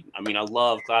Barbara Eden. I mean, I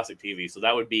love classic TV, so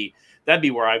that'd be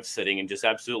where I'm sitting and just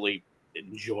absolutely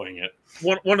enjoying it.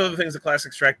 One of the things the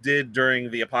Classics track did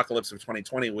during the apocalypse of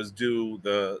 2020 was do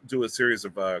a series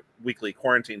of weekly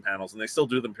quarantine panels, and they still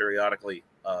do them periodically,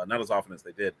 not as often as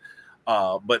they did,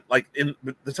 but like in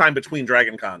the time between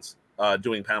Dragon Cons,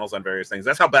 doing panels on various things.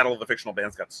 That's how Battle of the Fictional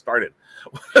Bands got started.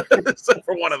 So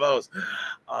for one of those,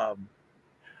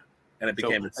 and it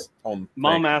became its own.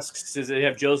 Mom asks, does it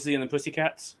have Josie and the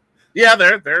Pussycats? Yeah,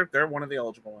 they're one of the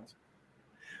eligible ones.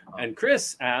 And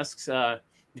Chris asks,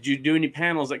 did you do any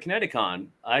panels at Kineticon?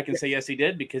 I can say yes, he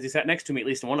did, because he sat next to me at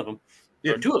least in one of them.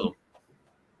 Or two of them.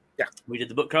 Yeah. We did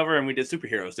the book cover and we did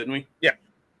superheroes, didn't we? Yeah.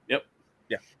 Yep.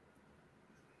 Yeah.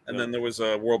 And then there was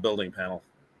a world building panel.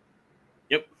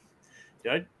 Yep.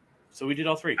 So we did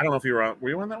all three. I don't know if you were on. Were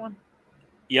you on that one?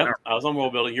 Yep. I was on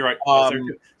world building. You're right.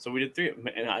 So we did three.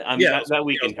 And that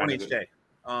weekend. One each day.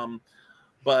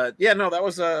 But yeah, no, that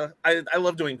was I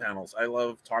love doing panels. I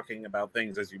love talking about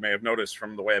things, as you may have noticed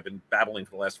from the way I've been babbling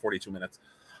for the last 42 minutes.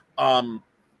 But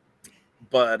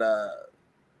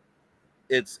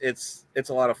it's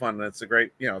a lot of fun, and it's a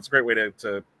great way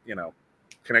to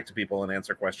connect to people and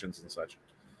answer questions and such.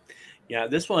 Yeah,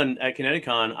 this one at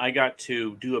Kineticon, I got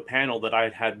to do a panel that I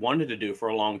had wanted to do for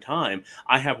a long time.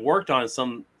 I have worked on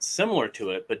some similar to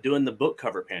it, but doing the book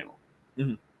cover panel.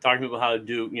 Mm-hmm. Talking about how to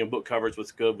do book covers,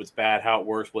 what's good, what's bad, how it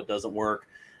works, what doesn't work,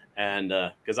 and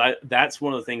because that's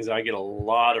one of the things that I get a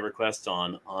lot of requests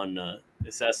on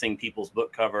assessing people's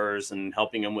book covers and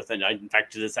helping them with it. In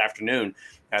fact, this afternoon,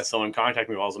 had someone contact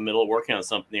me while I was in the middle of working on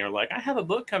something. They're like, "I have a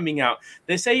book coming out.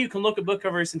 They say you can look at book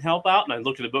covers and help out." And I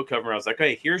looked at the book cover and I was like,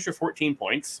 "Hey, here's your 14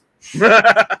 points." And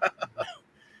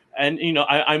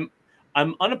I'm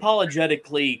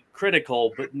unapologetically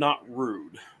critical, but not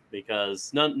rude.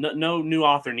 Because no new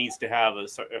author needs to have a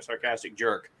sarcastic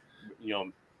jerk,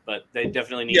 but they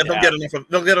definitely need. Yeah, they'll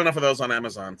get enough of those on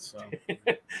Amazon. So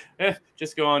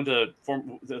just go on to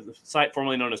the site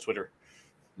formerly known as Twitter.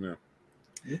 Yeah.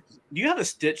 Do you have a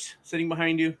Stitch sitting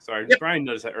behind you? Sorry, yep. Brian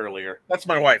noticed that earlier. That's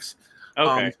my wife's.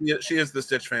 Okay, she is the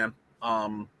Stitch fan. I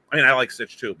mean, I like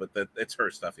Stitch too, but it's her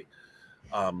stuffy.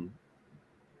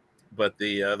 But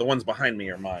the ones behind me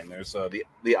are mine. There's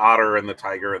the otter and the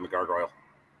tiger and the gargoyle.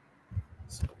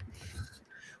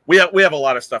 We have a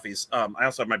lot of stuffies. I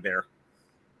also have my bear.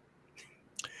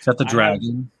 Is that the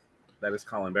dragon? That is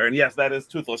Colin Bear, and yes, that is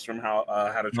Toothless from How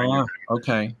to Train Your Dragon.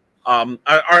 Okay.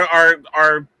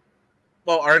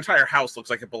 Our entire house looks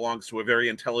like it belongs to a very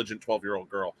intelligent 12-year-old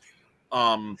girl,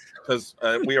 because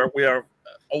we are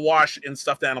awash in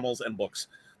stuffed animals and books.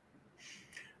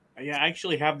 Yeah, I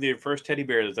actually have the first teddy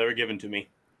bear that's ever given to me,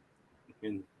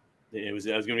 and I was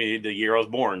going to be the year I was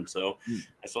born, so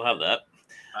I still have that.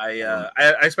 I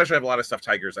especially have a lot of stuffed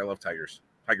tigers. I love tigers.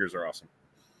 Tigers are awesome.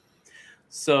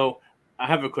 So I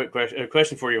have a quick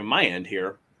question for you on my end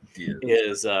here. Yeah.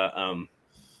 Is I'm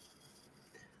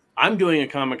doing a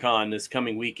Comic-Con this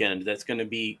coming weekend that's going to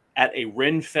be at a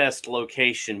Renfest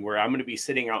location where I'm going to be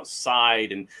sitting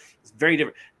outside, and it's very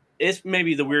different. It's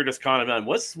maybe the weirdest con I've done.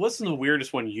 What's the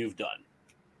weirdest one you've done?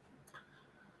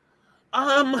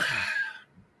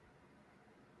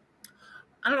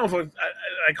 I don't know if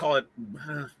I call it.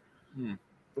 It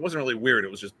wasn't really weird.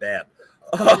 It was just bad.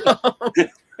 I'm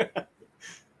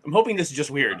hoping this is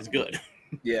just weird. It's good.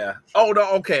 Yeah. Oh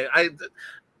no. Okay.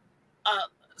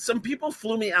 Some people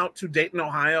flew me out to Dayton,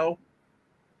 Ohio,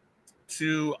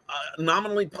 to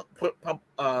nominally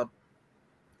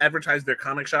advertise their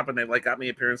comic shop, and they got me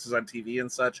appearances on TV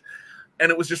and such.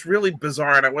 And it was just really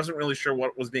bizarre, and I wasn't really sure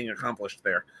what was being accomplished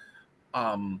there.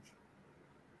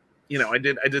 you know, I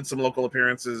did some local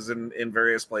appearances in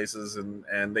various places,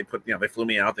 and they put, you know, they flew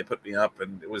me out, they put me up,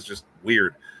 and it was just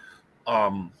weird.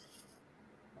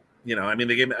 You know, I mean,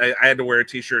 they gave me, I had to wear a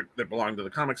T-shirt that belonged to the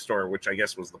comic store, which I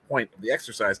guess was the point of the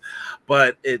exercise,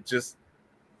 but it just,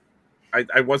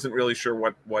 I wasn't really sure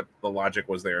what the logic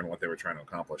was there and what they were trying to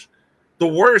accomplish. The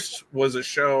worst was a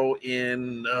show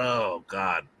in, oh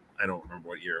God, I don't remember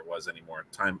what year it was anymore.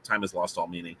 Time has lost all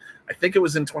meaning. I think it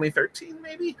was in 2013,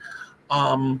 maybe.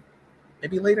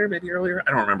 Maybe later, maybe earlier.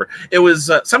 I don't remember. It was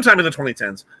sometime in the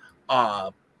 2010s.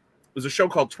 It was a show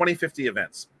called 2050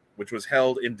 Events, which was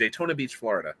held in Daytona Beach,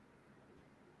 Florida,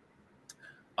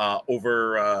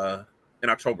 over in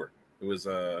October. It was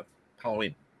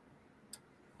Halloween.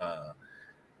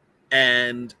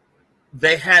 And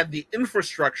they had the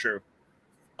infrastructure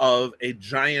of a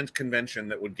giant convention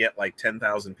that would get like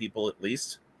 10,000 people at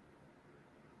least.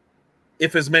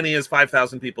 If as many as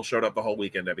 5,000 people showed up the whole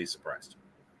weekend, I'd be surprised.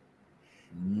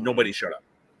 Nobody showed up.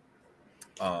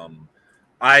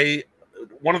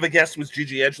 One of the guests was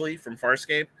Gigi Edgley from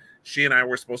Farscape. She and I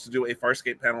were supposed to do a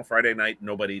Farscape panel Friday night.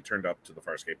 Nobody turned up to the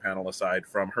Farscape panel aside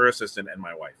from her assistant and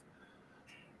my wife.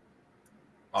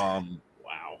 Wow.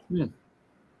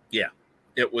 Yeah,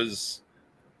 it was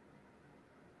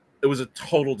a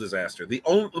total disaster. I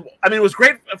mean, it was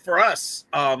great for us.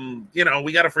 You know,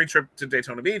 we got a free trip to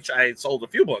Daytona Beach. I sold a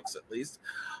few books at least,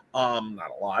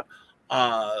 not a lot.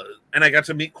 And I got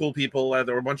to meet cool people.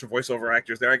 There were a bunch of voiceover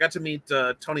actors there. I got to meet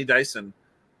Tony Dyson,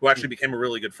 who actually became a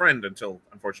really good friend until,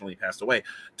 unfortunately, he passed away.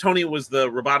 Tony was the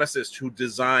roboticist who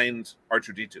designed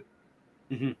R2-D2.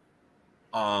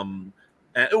 And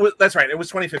that's right. It was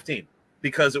 2015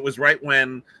 because it was right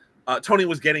when Tony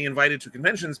was getting invited to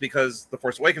conventions because The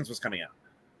Force Awakens was coming out.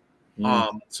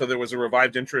 So there was a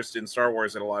revived interest in Star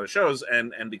Wars at a lot of shows,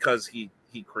 and because he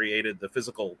created the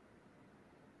physical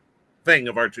thing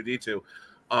of R2-D2,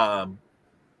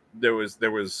 there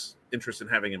was interest in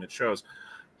having him at shows,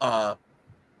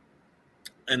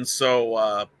 and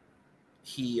so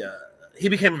he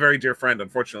became a very dear friend.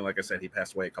 Unfortunately, like I said, he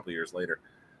passed away a couple of years later,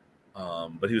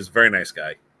 but he was a very nice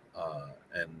guy,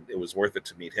 and it was worth it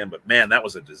to meet him. But man, that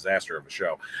was a disaster of a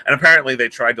show. And apparently, they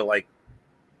tried to like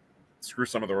screw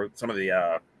some of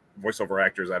the voiceover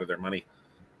actors out of their money.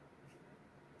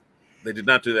 They did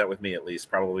not do that with me, at least,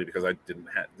 probably because I didn't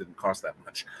cost that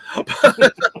much.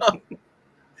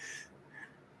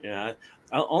 Yeah,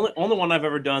 only one I've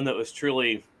ever done that was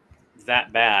truly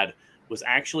that bad was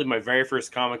actually my very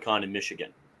first Comic-Con in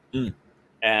Michigan.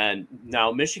 And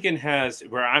now Michigan has,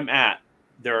 where I'm at,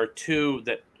 there are two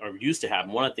that are used to have.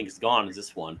 One I think is gone. Is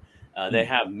this one? They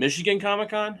have Michigan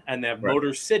Comic-Con and they have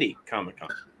Motor City Comic-Con.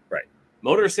 Right.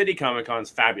 Motor City Comic-Con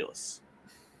is fabulous,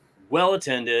 well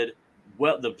attended.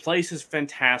 Well, the place is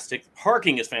fantastic.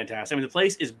 Parking is fantastic. I mean, the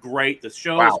place is great. The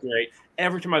show is great.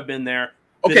 Every time I've been there.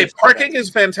 Okay, parking is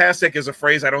fantastic is a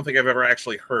phrase I don't think I've ever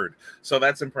actually heard. So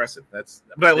that's impressive. But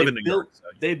I live in New York. So.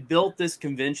 They built this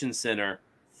convention center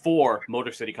for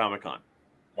Motor City Comic-Con.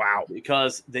 Wow.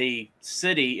 Because the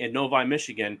city in Novi,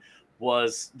 Michigan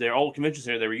was their old convention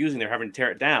center they were using. They're having to tear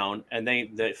it down. And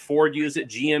the Ford used it,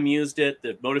 GM used it,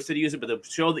 the Motor City used it. But the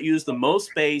show that used the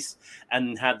most space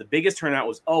and had the biggest turnout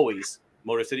was always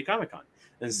Motor City Comic-Con.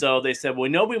 And so they said, well, we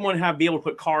know we want to be able to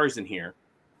put cars in here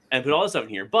and put all this stuff in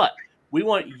here, but we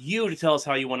want you to tell us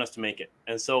how you want us to make it.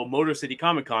 And so Motor City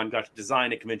Comic-Con got to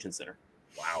design a convention center.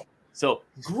 Wow. So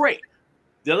great.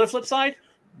 The other flip side,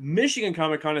 Michigan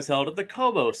Comic-Con is held at the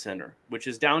Cobo Center, which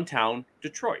is downtown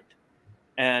Detroit.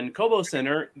 And Cobo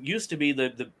Center used to be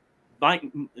the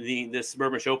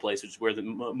suburban show place, which is where the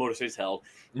Motor City is held,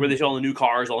 where they show all the new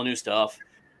cars, all the new stuff.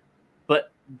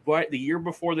 But right the year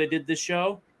before they did this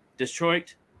show,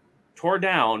 Detroit tore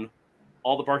down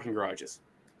all the parking garages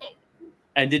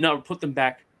and did not put them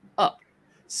back up.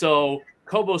 So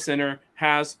Cobo Center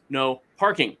has no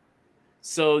parking.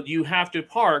 So you have to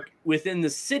park within the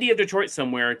city of Detroit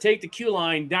somewhere, take the Q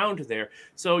line down to there.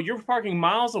 So you're parking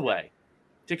miles away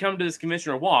to come to this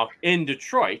convention or walk in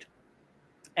Detroit.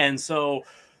 And so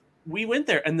we went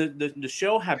there, and the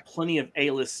show had plenty of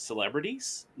A-list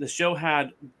celebrities. The show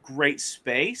had great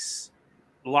space,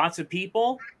 lots of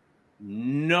people,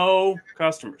 no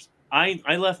customers.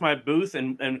 I left my booth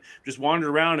and just wandered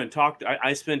around and talked.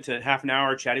 I spent a half an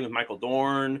hour chatting with Michael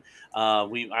Dorn.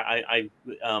 I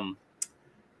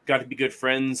got to be good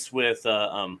friends with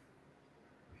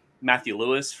Matthew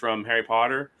Lewis from Harry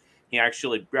Potter. He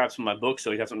actually grabbed some of my books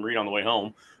so he'd have something to read on the way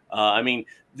home. I mean,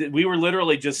 we were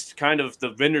literally just kind of,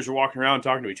 the vendors were walking around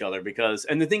talking to each other because,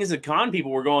 and the thing is, the con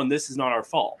people were going, this is not our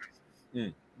fault.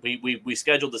 we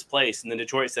scheduled this place, and then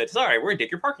Detroit said, "Sorry, we're gonna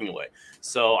take your parking away."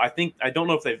 So I don't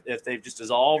know if they've just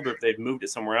dissolved or if they've moved it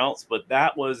somewhere else, but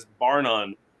that was bar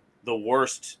none the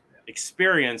worst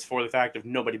experience for the fact of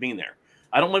nobody being there.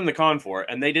 I don't blame the con for it,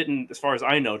 and they didn't, as far as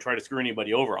I know, try to screw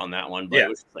anybody over on that one. But Yeah. it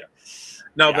was like,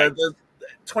 no, yeah, the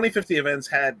 2050 events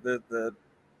had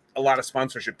a lot of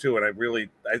sponsorship too, and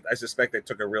I suspect they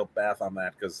took a real bath on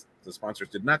that because the sponsors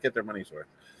did not get their money's worth.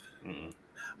 Mm.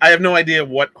 I have no idea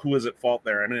who was at fault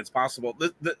there. I mean, it's possible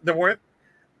there weren't.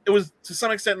 It was to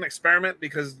some extent an experiment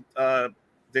because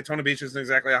Daytona Beach isn't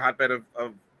exactly a hotbed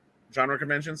of genre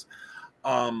conventions,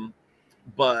 but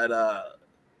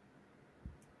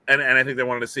and I think they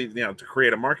wanted to see, to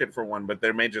create a market for one, but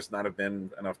there may just not have been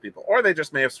enough people, or they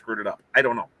just may have screwed it up. I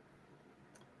don't know.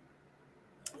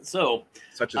 So,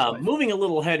 such as moving a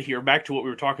little ahead here, back to what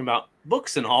we were talking about,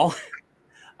 books and all.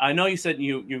 I know you said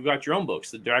you've got your own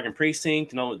books, the Dragon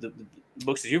Precinct, and all the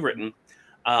books that you've written.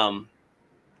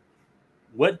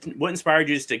 What inspired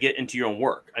you just to get into your own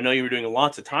work? I know you were doing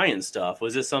lots of tie-in stuff.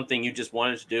 Was this something you just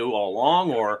wanted to do all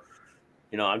along, or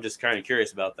I'm just kind of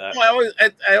curious about that. Well,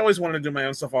 I always wanted to do my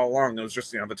own stuff all along. It was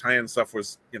just the tie-in stuff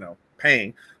was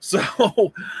paying.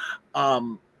 So,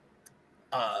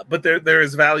 but there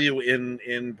is value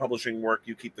in publishing work.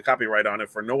 You keep the copyright on it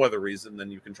for no other reason than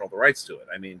you control the rights to it.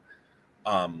 I mean,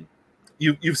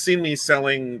 you've seen me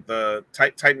selling the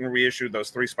Titan reissue, those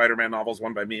 3 Spider-Man novels,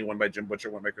 one by me, one by Jim Butcher,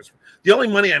 one by Chris. The only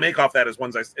money I make off that is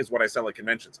what I sell at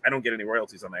conventions. I don't get any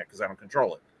royalties on that because I don't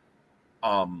control it.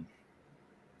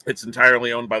 It's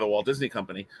entirely owned by the Walt Disney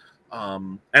Company.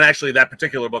 And actually, that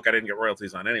particular book I didn't get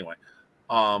royalties on anyway.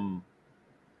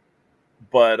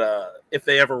 But if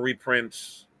they ever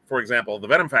reprint, for example, the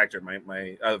Venom Factor, my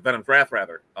Venom's Wrath,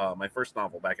 rather, my first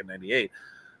novel back in '98,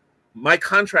 my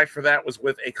contract for that was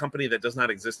with a company that does not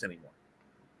exist anymore,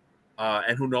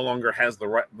 and who no longer has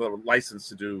the license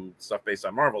to do stuff based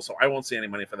on Marvel. So I won't see any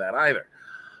money for that either.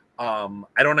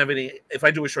 I don't have any. If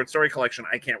I do a short story collection,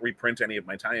 I can't reprint any of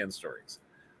my tie-in stories.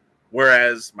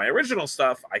 Whereas my original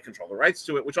stuff, I control the rights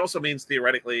to it, which also means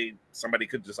theoretically somebody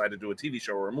could decide to do a TV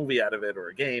show or a movie out of it or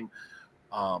a game.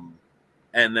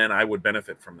 And then I would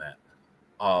benefit from that.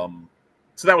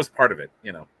 So that was part of it,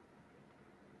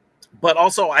 But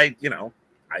also I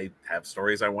have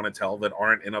stories I want to tell that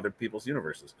aren't in other people's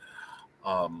universes.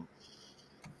 So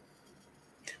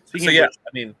yeah, I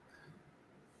mean,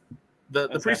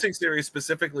 the Precinct series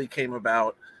specifically came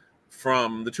about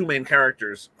from the 2 main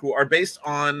characters who are based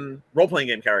on role-playing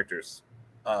game characters,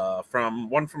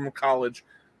 one from college,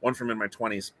 one from in my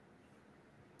 20s.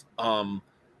 Torin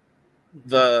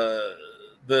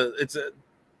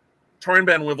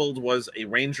Van Wieveld was a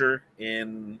ranger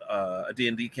in a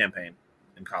D&D campaign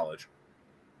in college.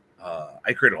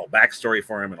 I created a whole backstory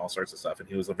for him and all sorts of stuff, and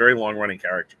he was a very long-running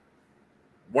character,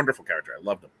 wonderful character. I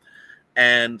loved him.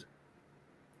 And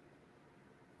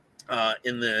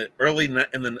in the early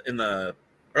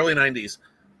 90s,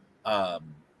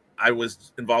 I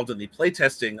was involved in the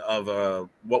playtesting of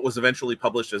what was eventually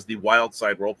published as the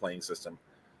Wildside role-playing system,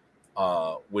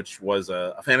 which was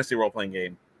a fantasy role-playing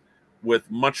game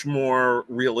with much more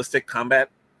realistic combat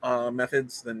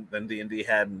methods than D&D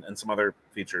had, and some other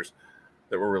features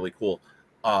that were really cool.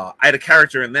 I had a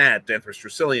character in that, Danthras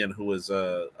Drusilian, who was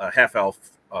a half-elf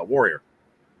warrior,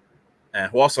 and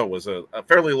who also was a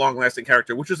fairly long-lasting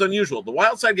character, which is unusual. The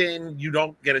Wildside game, you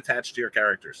don't get attached to your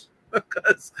characters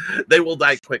because they will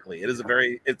die quickly. It's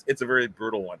a very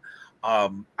brutal one.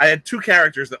 I had 2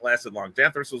 characters that lasted long.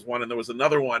 Danthras was one, and there was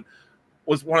another one.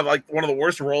 Was one of the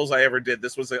worst roles I ever did.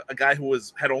 This was a guy who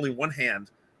had only one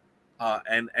hand,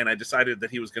 and I decided that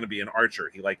he was going to be an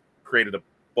archer. He created a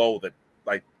bow that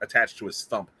attached to his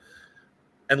stump,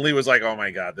 and Lee was like, "Oh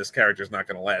my god, this character's not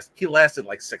going to last." He lasted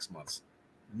 6 months.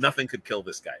 Nothing could kill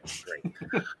this guy. It was great.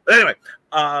 But anyway,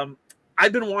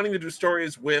 I've been wanting to do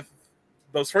stories with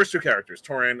those first 2 characters,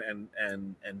 Torin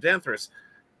and Danthras,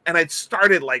 and I'd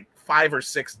started 5 or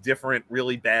 6 different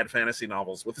really bad fantasy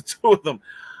novels with the 2 of them.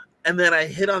 And then I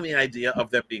hit on the idea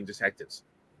of them being detectives.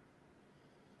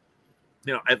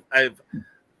 I've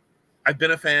been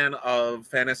a fan of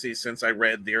fantasy since I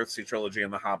read the Earthsea trilogy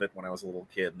and The Hobbit when I was a little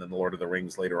kid, and then The Lord of the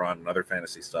Rings later on, and other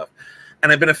fantasy stuff.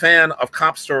 And I've been a fan of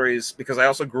cop stories because I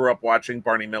also grew up watching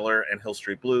Barney Miller and Hill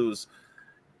Street Blues,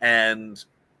 and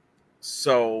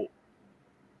so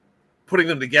putting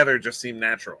them together just seemed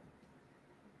natural.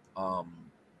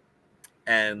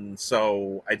 And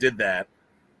so I did that.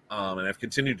 And I've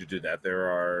continued to do that.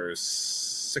 There are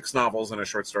 6 novels and a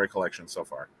short story collection so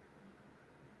far,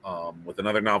 with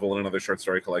another novel and another short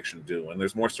story collection due. And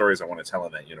there's more stories I want to tell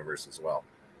in that universe as well.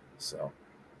 So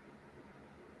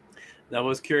that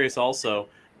was curious also.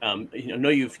 know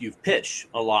you've pitched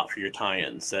a lot for your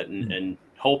tie-ins and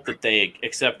hope that they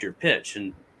accept your pitch,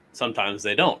 and sometimes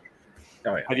they don't.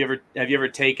 Oh, yeah. Have you ever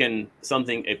taken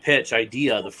a pitch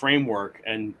idea, the framework,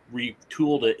 and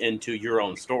retooled it into your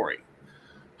own story?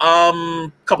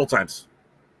 Couple times.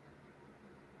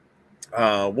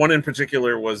 One in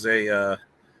particular was a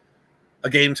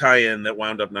game tie-in that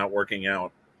wound up not working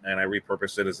out, and I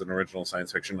repurposed it as an original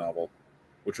science fiction novel,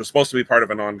 which was supposed to be part of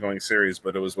an ongoing series,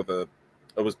 but it was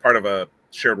part of a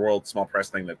shared world small press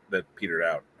thing that petered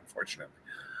out, unfortunately.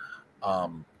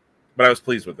 But I was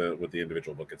pleased with the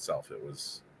individual book itself. It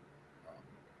was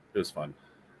fun,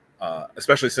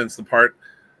 especially since the part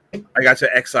I got to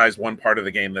excise one part of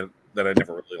the game that I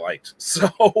never really liked, so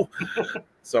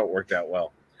it worked out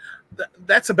well.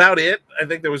 That's about it. I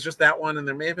think there was just that one, and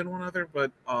there may have been one other, but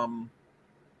not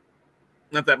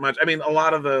that much. I mean, a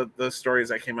lot of the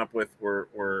stories I came up with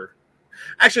were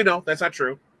actually, no, that's not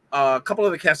true. A couple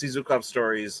of the Cassie Zukov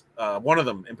stories, one of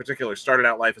them in particular, started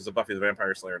out life as a Buffy the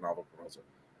Vampire Slayer novel proposal.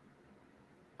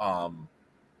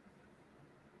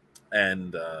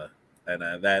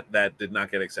 That did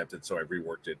not get accepted, so I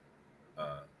reworked it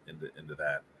into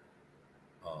that.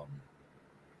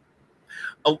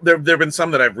 There have been some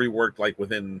that I've reworked like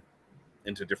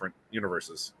into different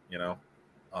universes,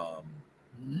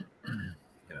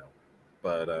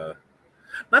 but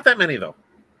not that many though.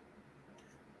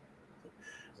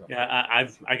 So. Yeah,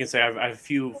 I can say I've a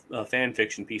few fan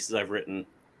fiction pieces I've written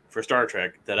for Star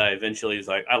Trek that I eventually was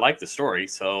like, I like the story,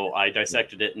 so I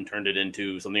dissected it and turned it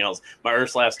into something else. My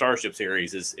Earth's Last Starship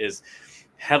series is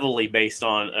heavily based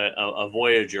on a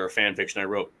Voyager fan fiction I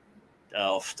wrote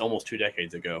almost 2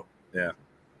 decades ago. Yeah.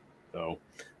 So,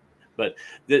 but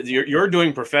you're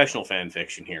doing professional fan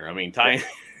fiction here. I mean,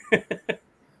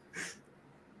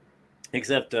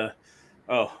 except, oh,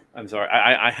 I'm sorry.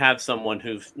 I have someone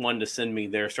who's wanted to send me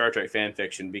their Star Trek fan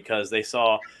fiction because they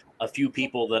saw a few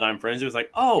people that I'm friends with. Was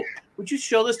like, oh, would you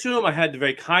show this to them? I had to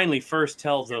very kindly first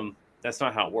tell them that's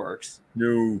not how it works.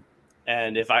 No.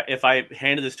 And if I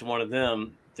handed this to one of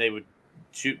them, they would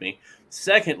shoot me.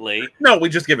 Secondly, no, we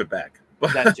just give it back.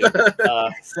 That's joke.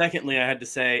 Secondly, I had to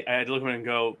look at him and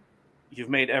go, you've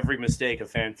made every mistake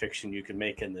of fan fiction you can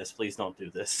make in this. Please don't do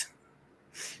this.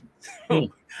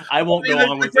 I won't go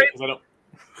on with it because I don't.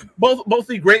 Both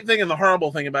the great thing and the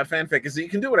horrible thing about fanfic is that you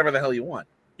can do whatever the hell you want.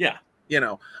 Yeah.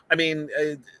 I mean,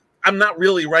 I'm not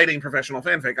really writing professional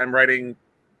fanfic. I'm writing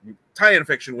tie-in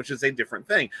fiction, which is a different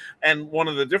thing. And one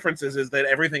of the differences is that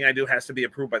everything I do has to be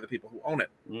approved by the people who own it.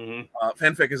 Mm-hmm.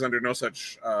 Fanfic is under no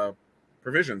such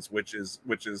provisions, which is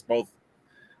both,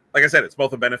 like I said, it's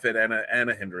both a benefit and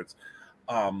a hindrance.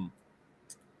 But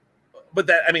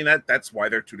that's why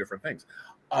they're two different things.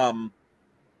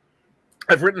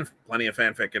 I've written plenty of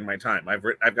fanfic in my time.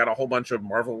 I've got a whole bunch of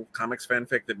Marvel Comics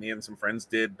fanfic that me and some friends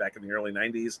did back in the early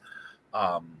 90s.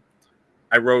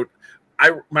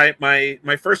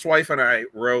 My first wife and I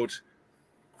wrote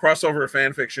crossover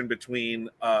fan fiction between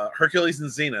Hercules and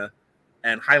Xena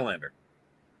and Highlander.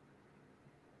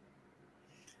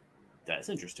 That's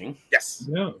interesting. Yes.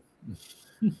 Yeah.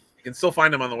 You can still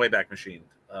find them on the Wayback Machine.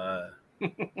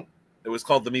 It was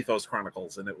called the Mythos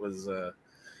Chronicles, and it was a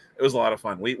lot of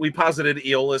fun. We posited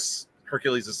Aeolus,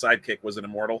 Hercules' sidekick, was an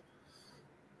immortal,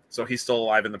 so he's still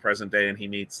alive in the present day, and he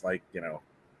meets Duncan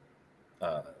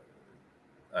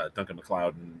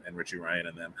MacLeod and Richie Ryan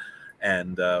and them,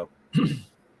 and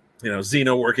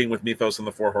Xena working with Mythos and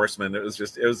the Four Horsemen. It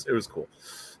was cool.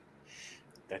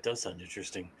 That does sound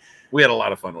interesting. We had a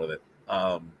lot of fun with it.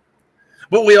 But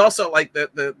we also like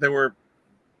that we were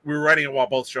writing it while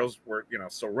both shows were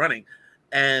still running,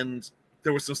 and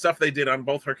there was some stuff they did on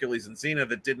both Hercules and Xena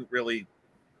that didn't really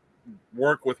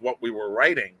work with what we were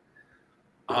writing,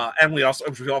 and we also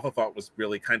thought was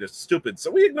really kind of stupid, so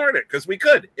we ignored it because we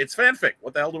could. It's fanfic.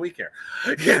 What the hell do we care?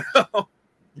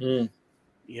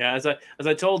 Yeah, as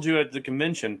I told you at the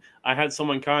convention, I had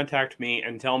someone contact me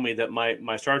and tell me that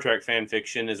my Star Trek fan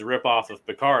fiction is a ripoff of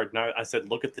Picard, and I said,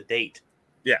 look at the date.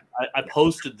 Yeah, I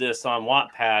posted this on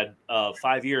Wattpad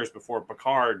 5 years before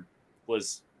Picard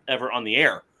was ever on the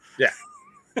air. Yeah.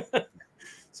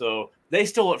 So they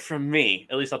stole it from me.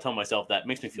 At least I'll tell myself that. It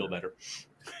makes me feel better.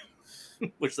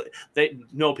 Which they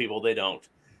know people, they don't.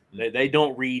 They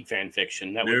don't read fan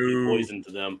fiction. That would be poison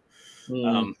to them.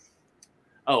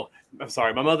 Oh, I'm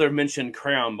sorry. My mother mentioned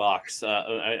Crayon Box.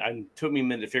 I took me a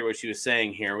minute to figure what she was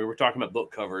saying here. We were talking about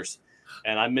book covers,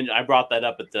 and I brought that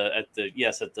up at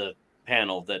the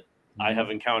panel that I have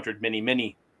encountered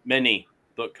many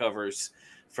book covers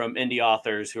from indie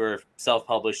authors who are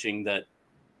self-publishing that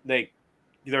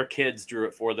their kids drew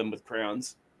it for them with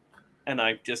crayons, and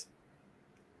I just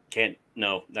can't.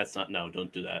 No, that's not. No,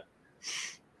 don't do that.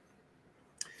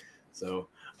 So,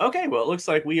 okay, well, it looks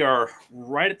like we are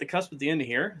right at the cusp at the end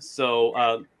here.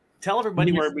 So, tell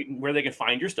everybody where they can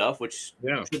find your stuff, which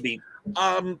should be.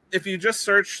 If you just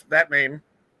search that name,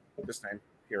 this name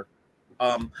here,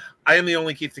 I am the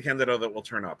only Keith DeCandido that will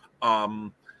turn up.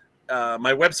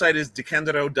 My website is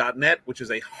decandido.net, which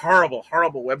is a horrible,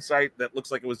 horrible website that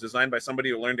looks like it was designed by somebody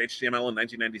who learned HTML in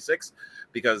 1996,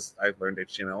 because I learned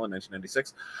HTML in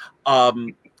 1996.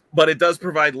 But it does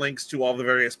provide links to all the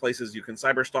various places you can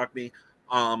cyberstalk me.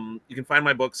 You can find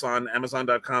my books on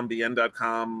Amazon.com,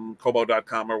 BN.com,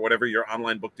 Kobo.com, or whatever your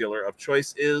online book dealer of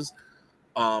choice is.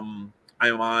 I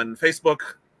am on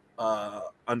Facebook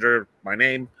under my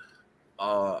name.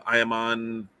 I am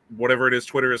on whatever it is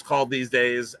Twitter is called these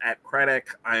days at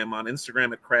Craddock. I am on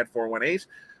Instagram at Crad418.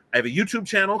 I have a YouTube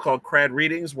channel called Crad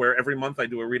Readings, where every month I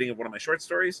do a reading of one of my short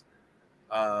stories.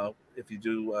 If you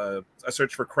do a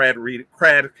search for Crad,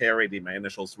 K-R-A-D, my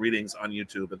initials, readings on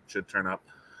YouTube, it should turn up.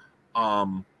 I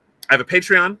have a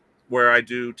Patreon where I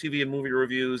do TV and movie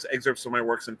reviews, excerpts of my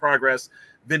works in progress,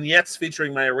 vignettes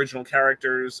featuring my original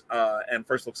characters, and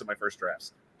first looks at my first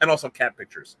drafts, and also cat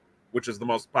pictures, which is the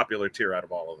most popular tier out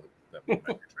of all of them. My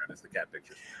Patreon is the cat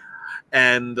pictures.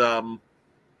 And I'm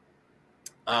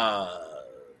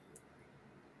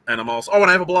also, and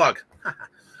I have a blog.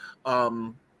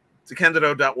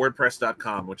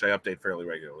 decandido.wordpress.com, which I update fairly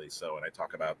regularly. So, and I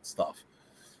talk about stuff.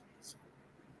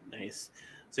 Nice.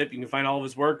 Zip, you can find all of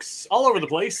his works all over the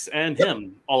place, and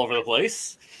him all over the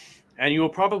place. And you will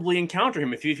probably encounter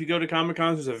him. If you go to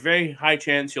Comic-Cons, there's a very high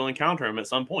chance you'll encounter him at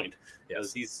some point,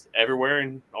 because he's everywhere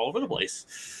and all over the place.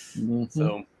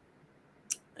 So,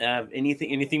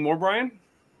 anything more, Brian?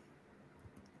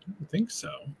 I think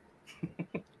so.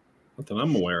 Not that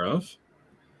I'm aware of.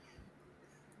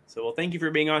 So, well, thank you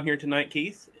for being on here tonight,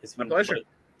 Keith. It's been a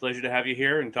pleasure to have you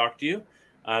here and talk to you.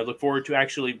 I look forward to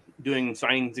actually doing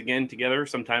signings again together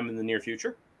sometime in the near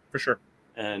future. For sure.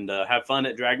 And have fun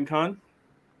at Dragon Con.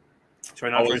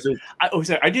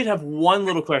 I did have one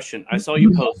little question. I saw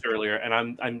you post earlier,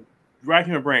 and I'm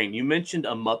racking my brain. You mentioned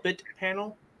a Muppet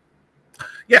panel?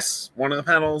 Yes. One of the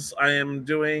panels I am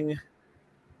doing, let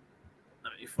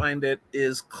me find it,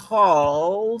 is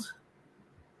called...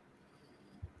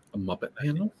 A Muppet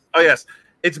panel? Oh, yes.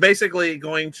 It's basically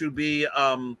going to be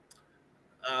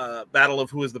battle of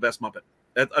who is the best Muppet.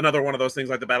 Another one of those things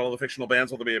like the Battle of the Fictional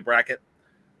Bands, where there'll be a bracket.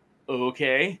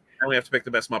 Okay. And we have to pick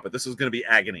the best Muppet. This is going to be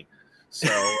agony. So,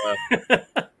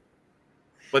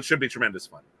 but should be tremendous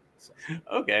fun. So.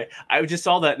 Okay. I just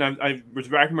saw that, and I was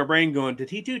racking my brain going, did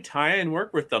he do tie-in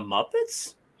work with the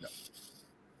Muppets? No.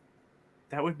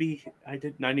 That would be, I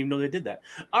did not even know they did that.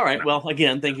 All right. No. Well,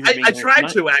 again, thank you for being here. I tried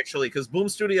to, actually, because Boom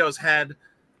Studios had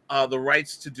the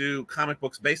rights to do comic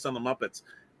books based on the Muppets.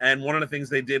 And one of the things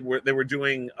they did were they were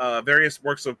doing various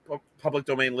works of public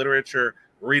domain literature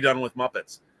redone with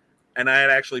Muppets. And I had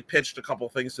actually pitched a couple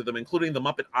things to them, including the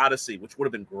Muppet Odyssey, which would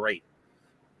have been great.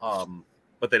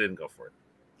 But they didn't go for it.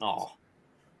 Oh,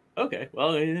 okay.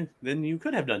 Well, then you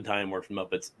could have done time work for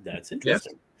Muppets. That's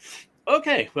interesting. Yes.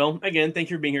 Okay. Well, again, thank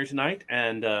you for being here tonight.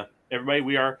 And everybody,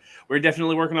 we're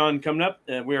definitely working on coming up.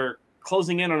 We're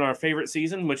closing in on our favorite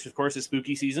season, which of course is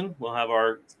spooky season. We'll have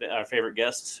our favorite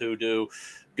guests who do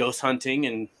ghost hunting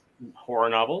and horror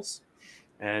novels.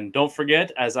 And don't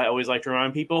forget, as I always like to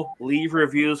remind people, leave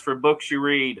reviews for books you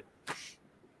read.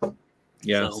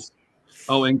 Yes. So.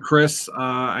 Oh, and Chris,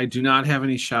 I do not have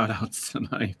any shout outs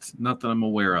tonight. Not that I'm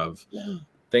aware of.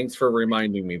 Thanks for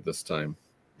reminding me this time.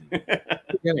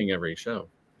 Beginning every show.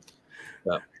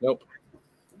 Nope.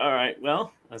 All right.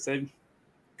 Well, I said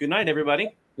good night, everybody.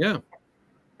 Yeah.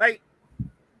 Bye.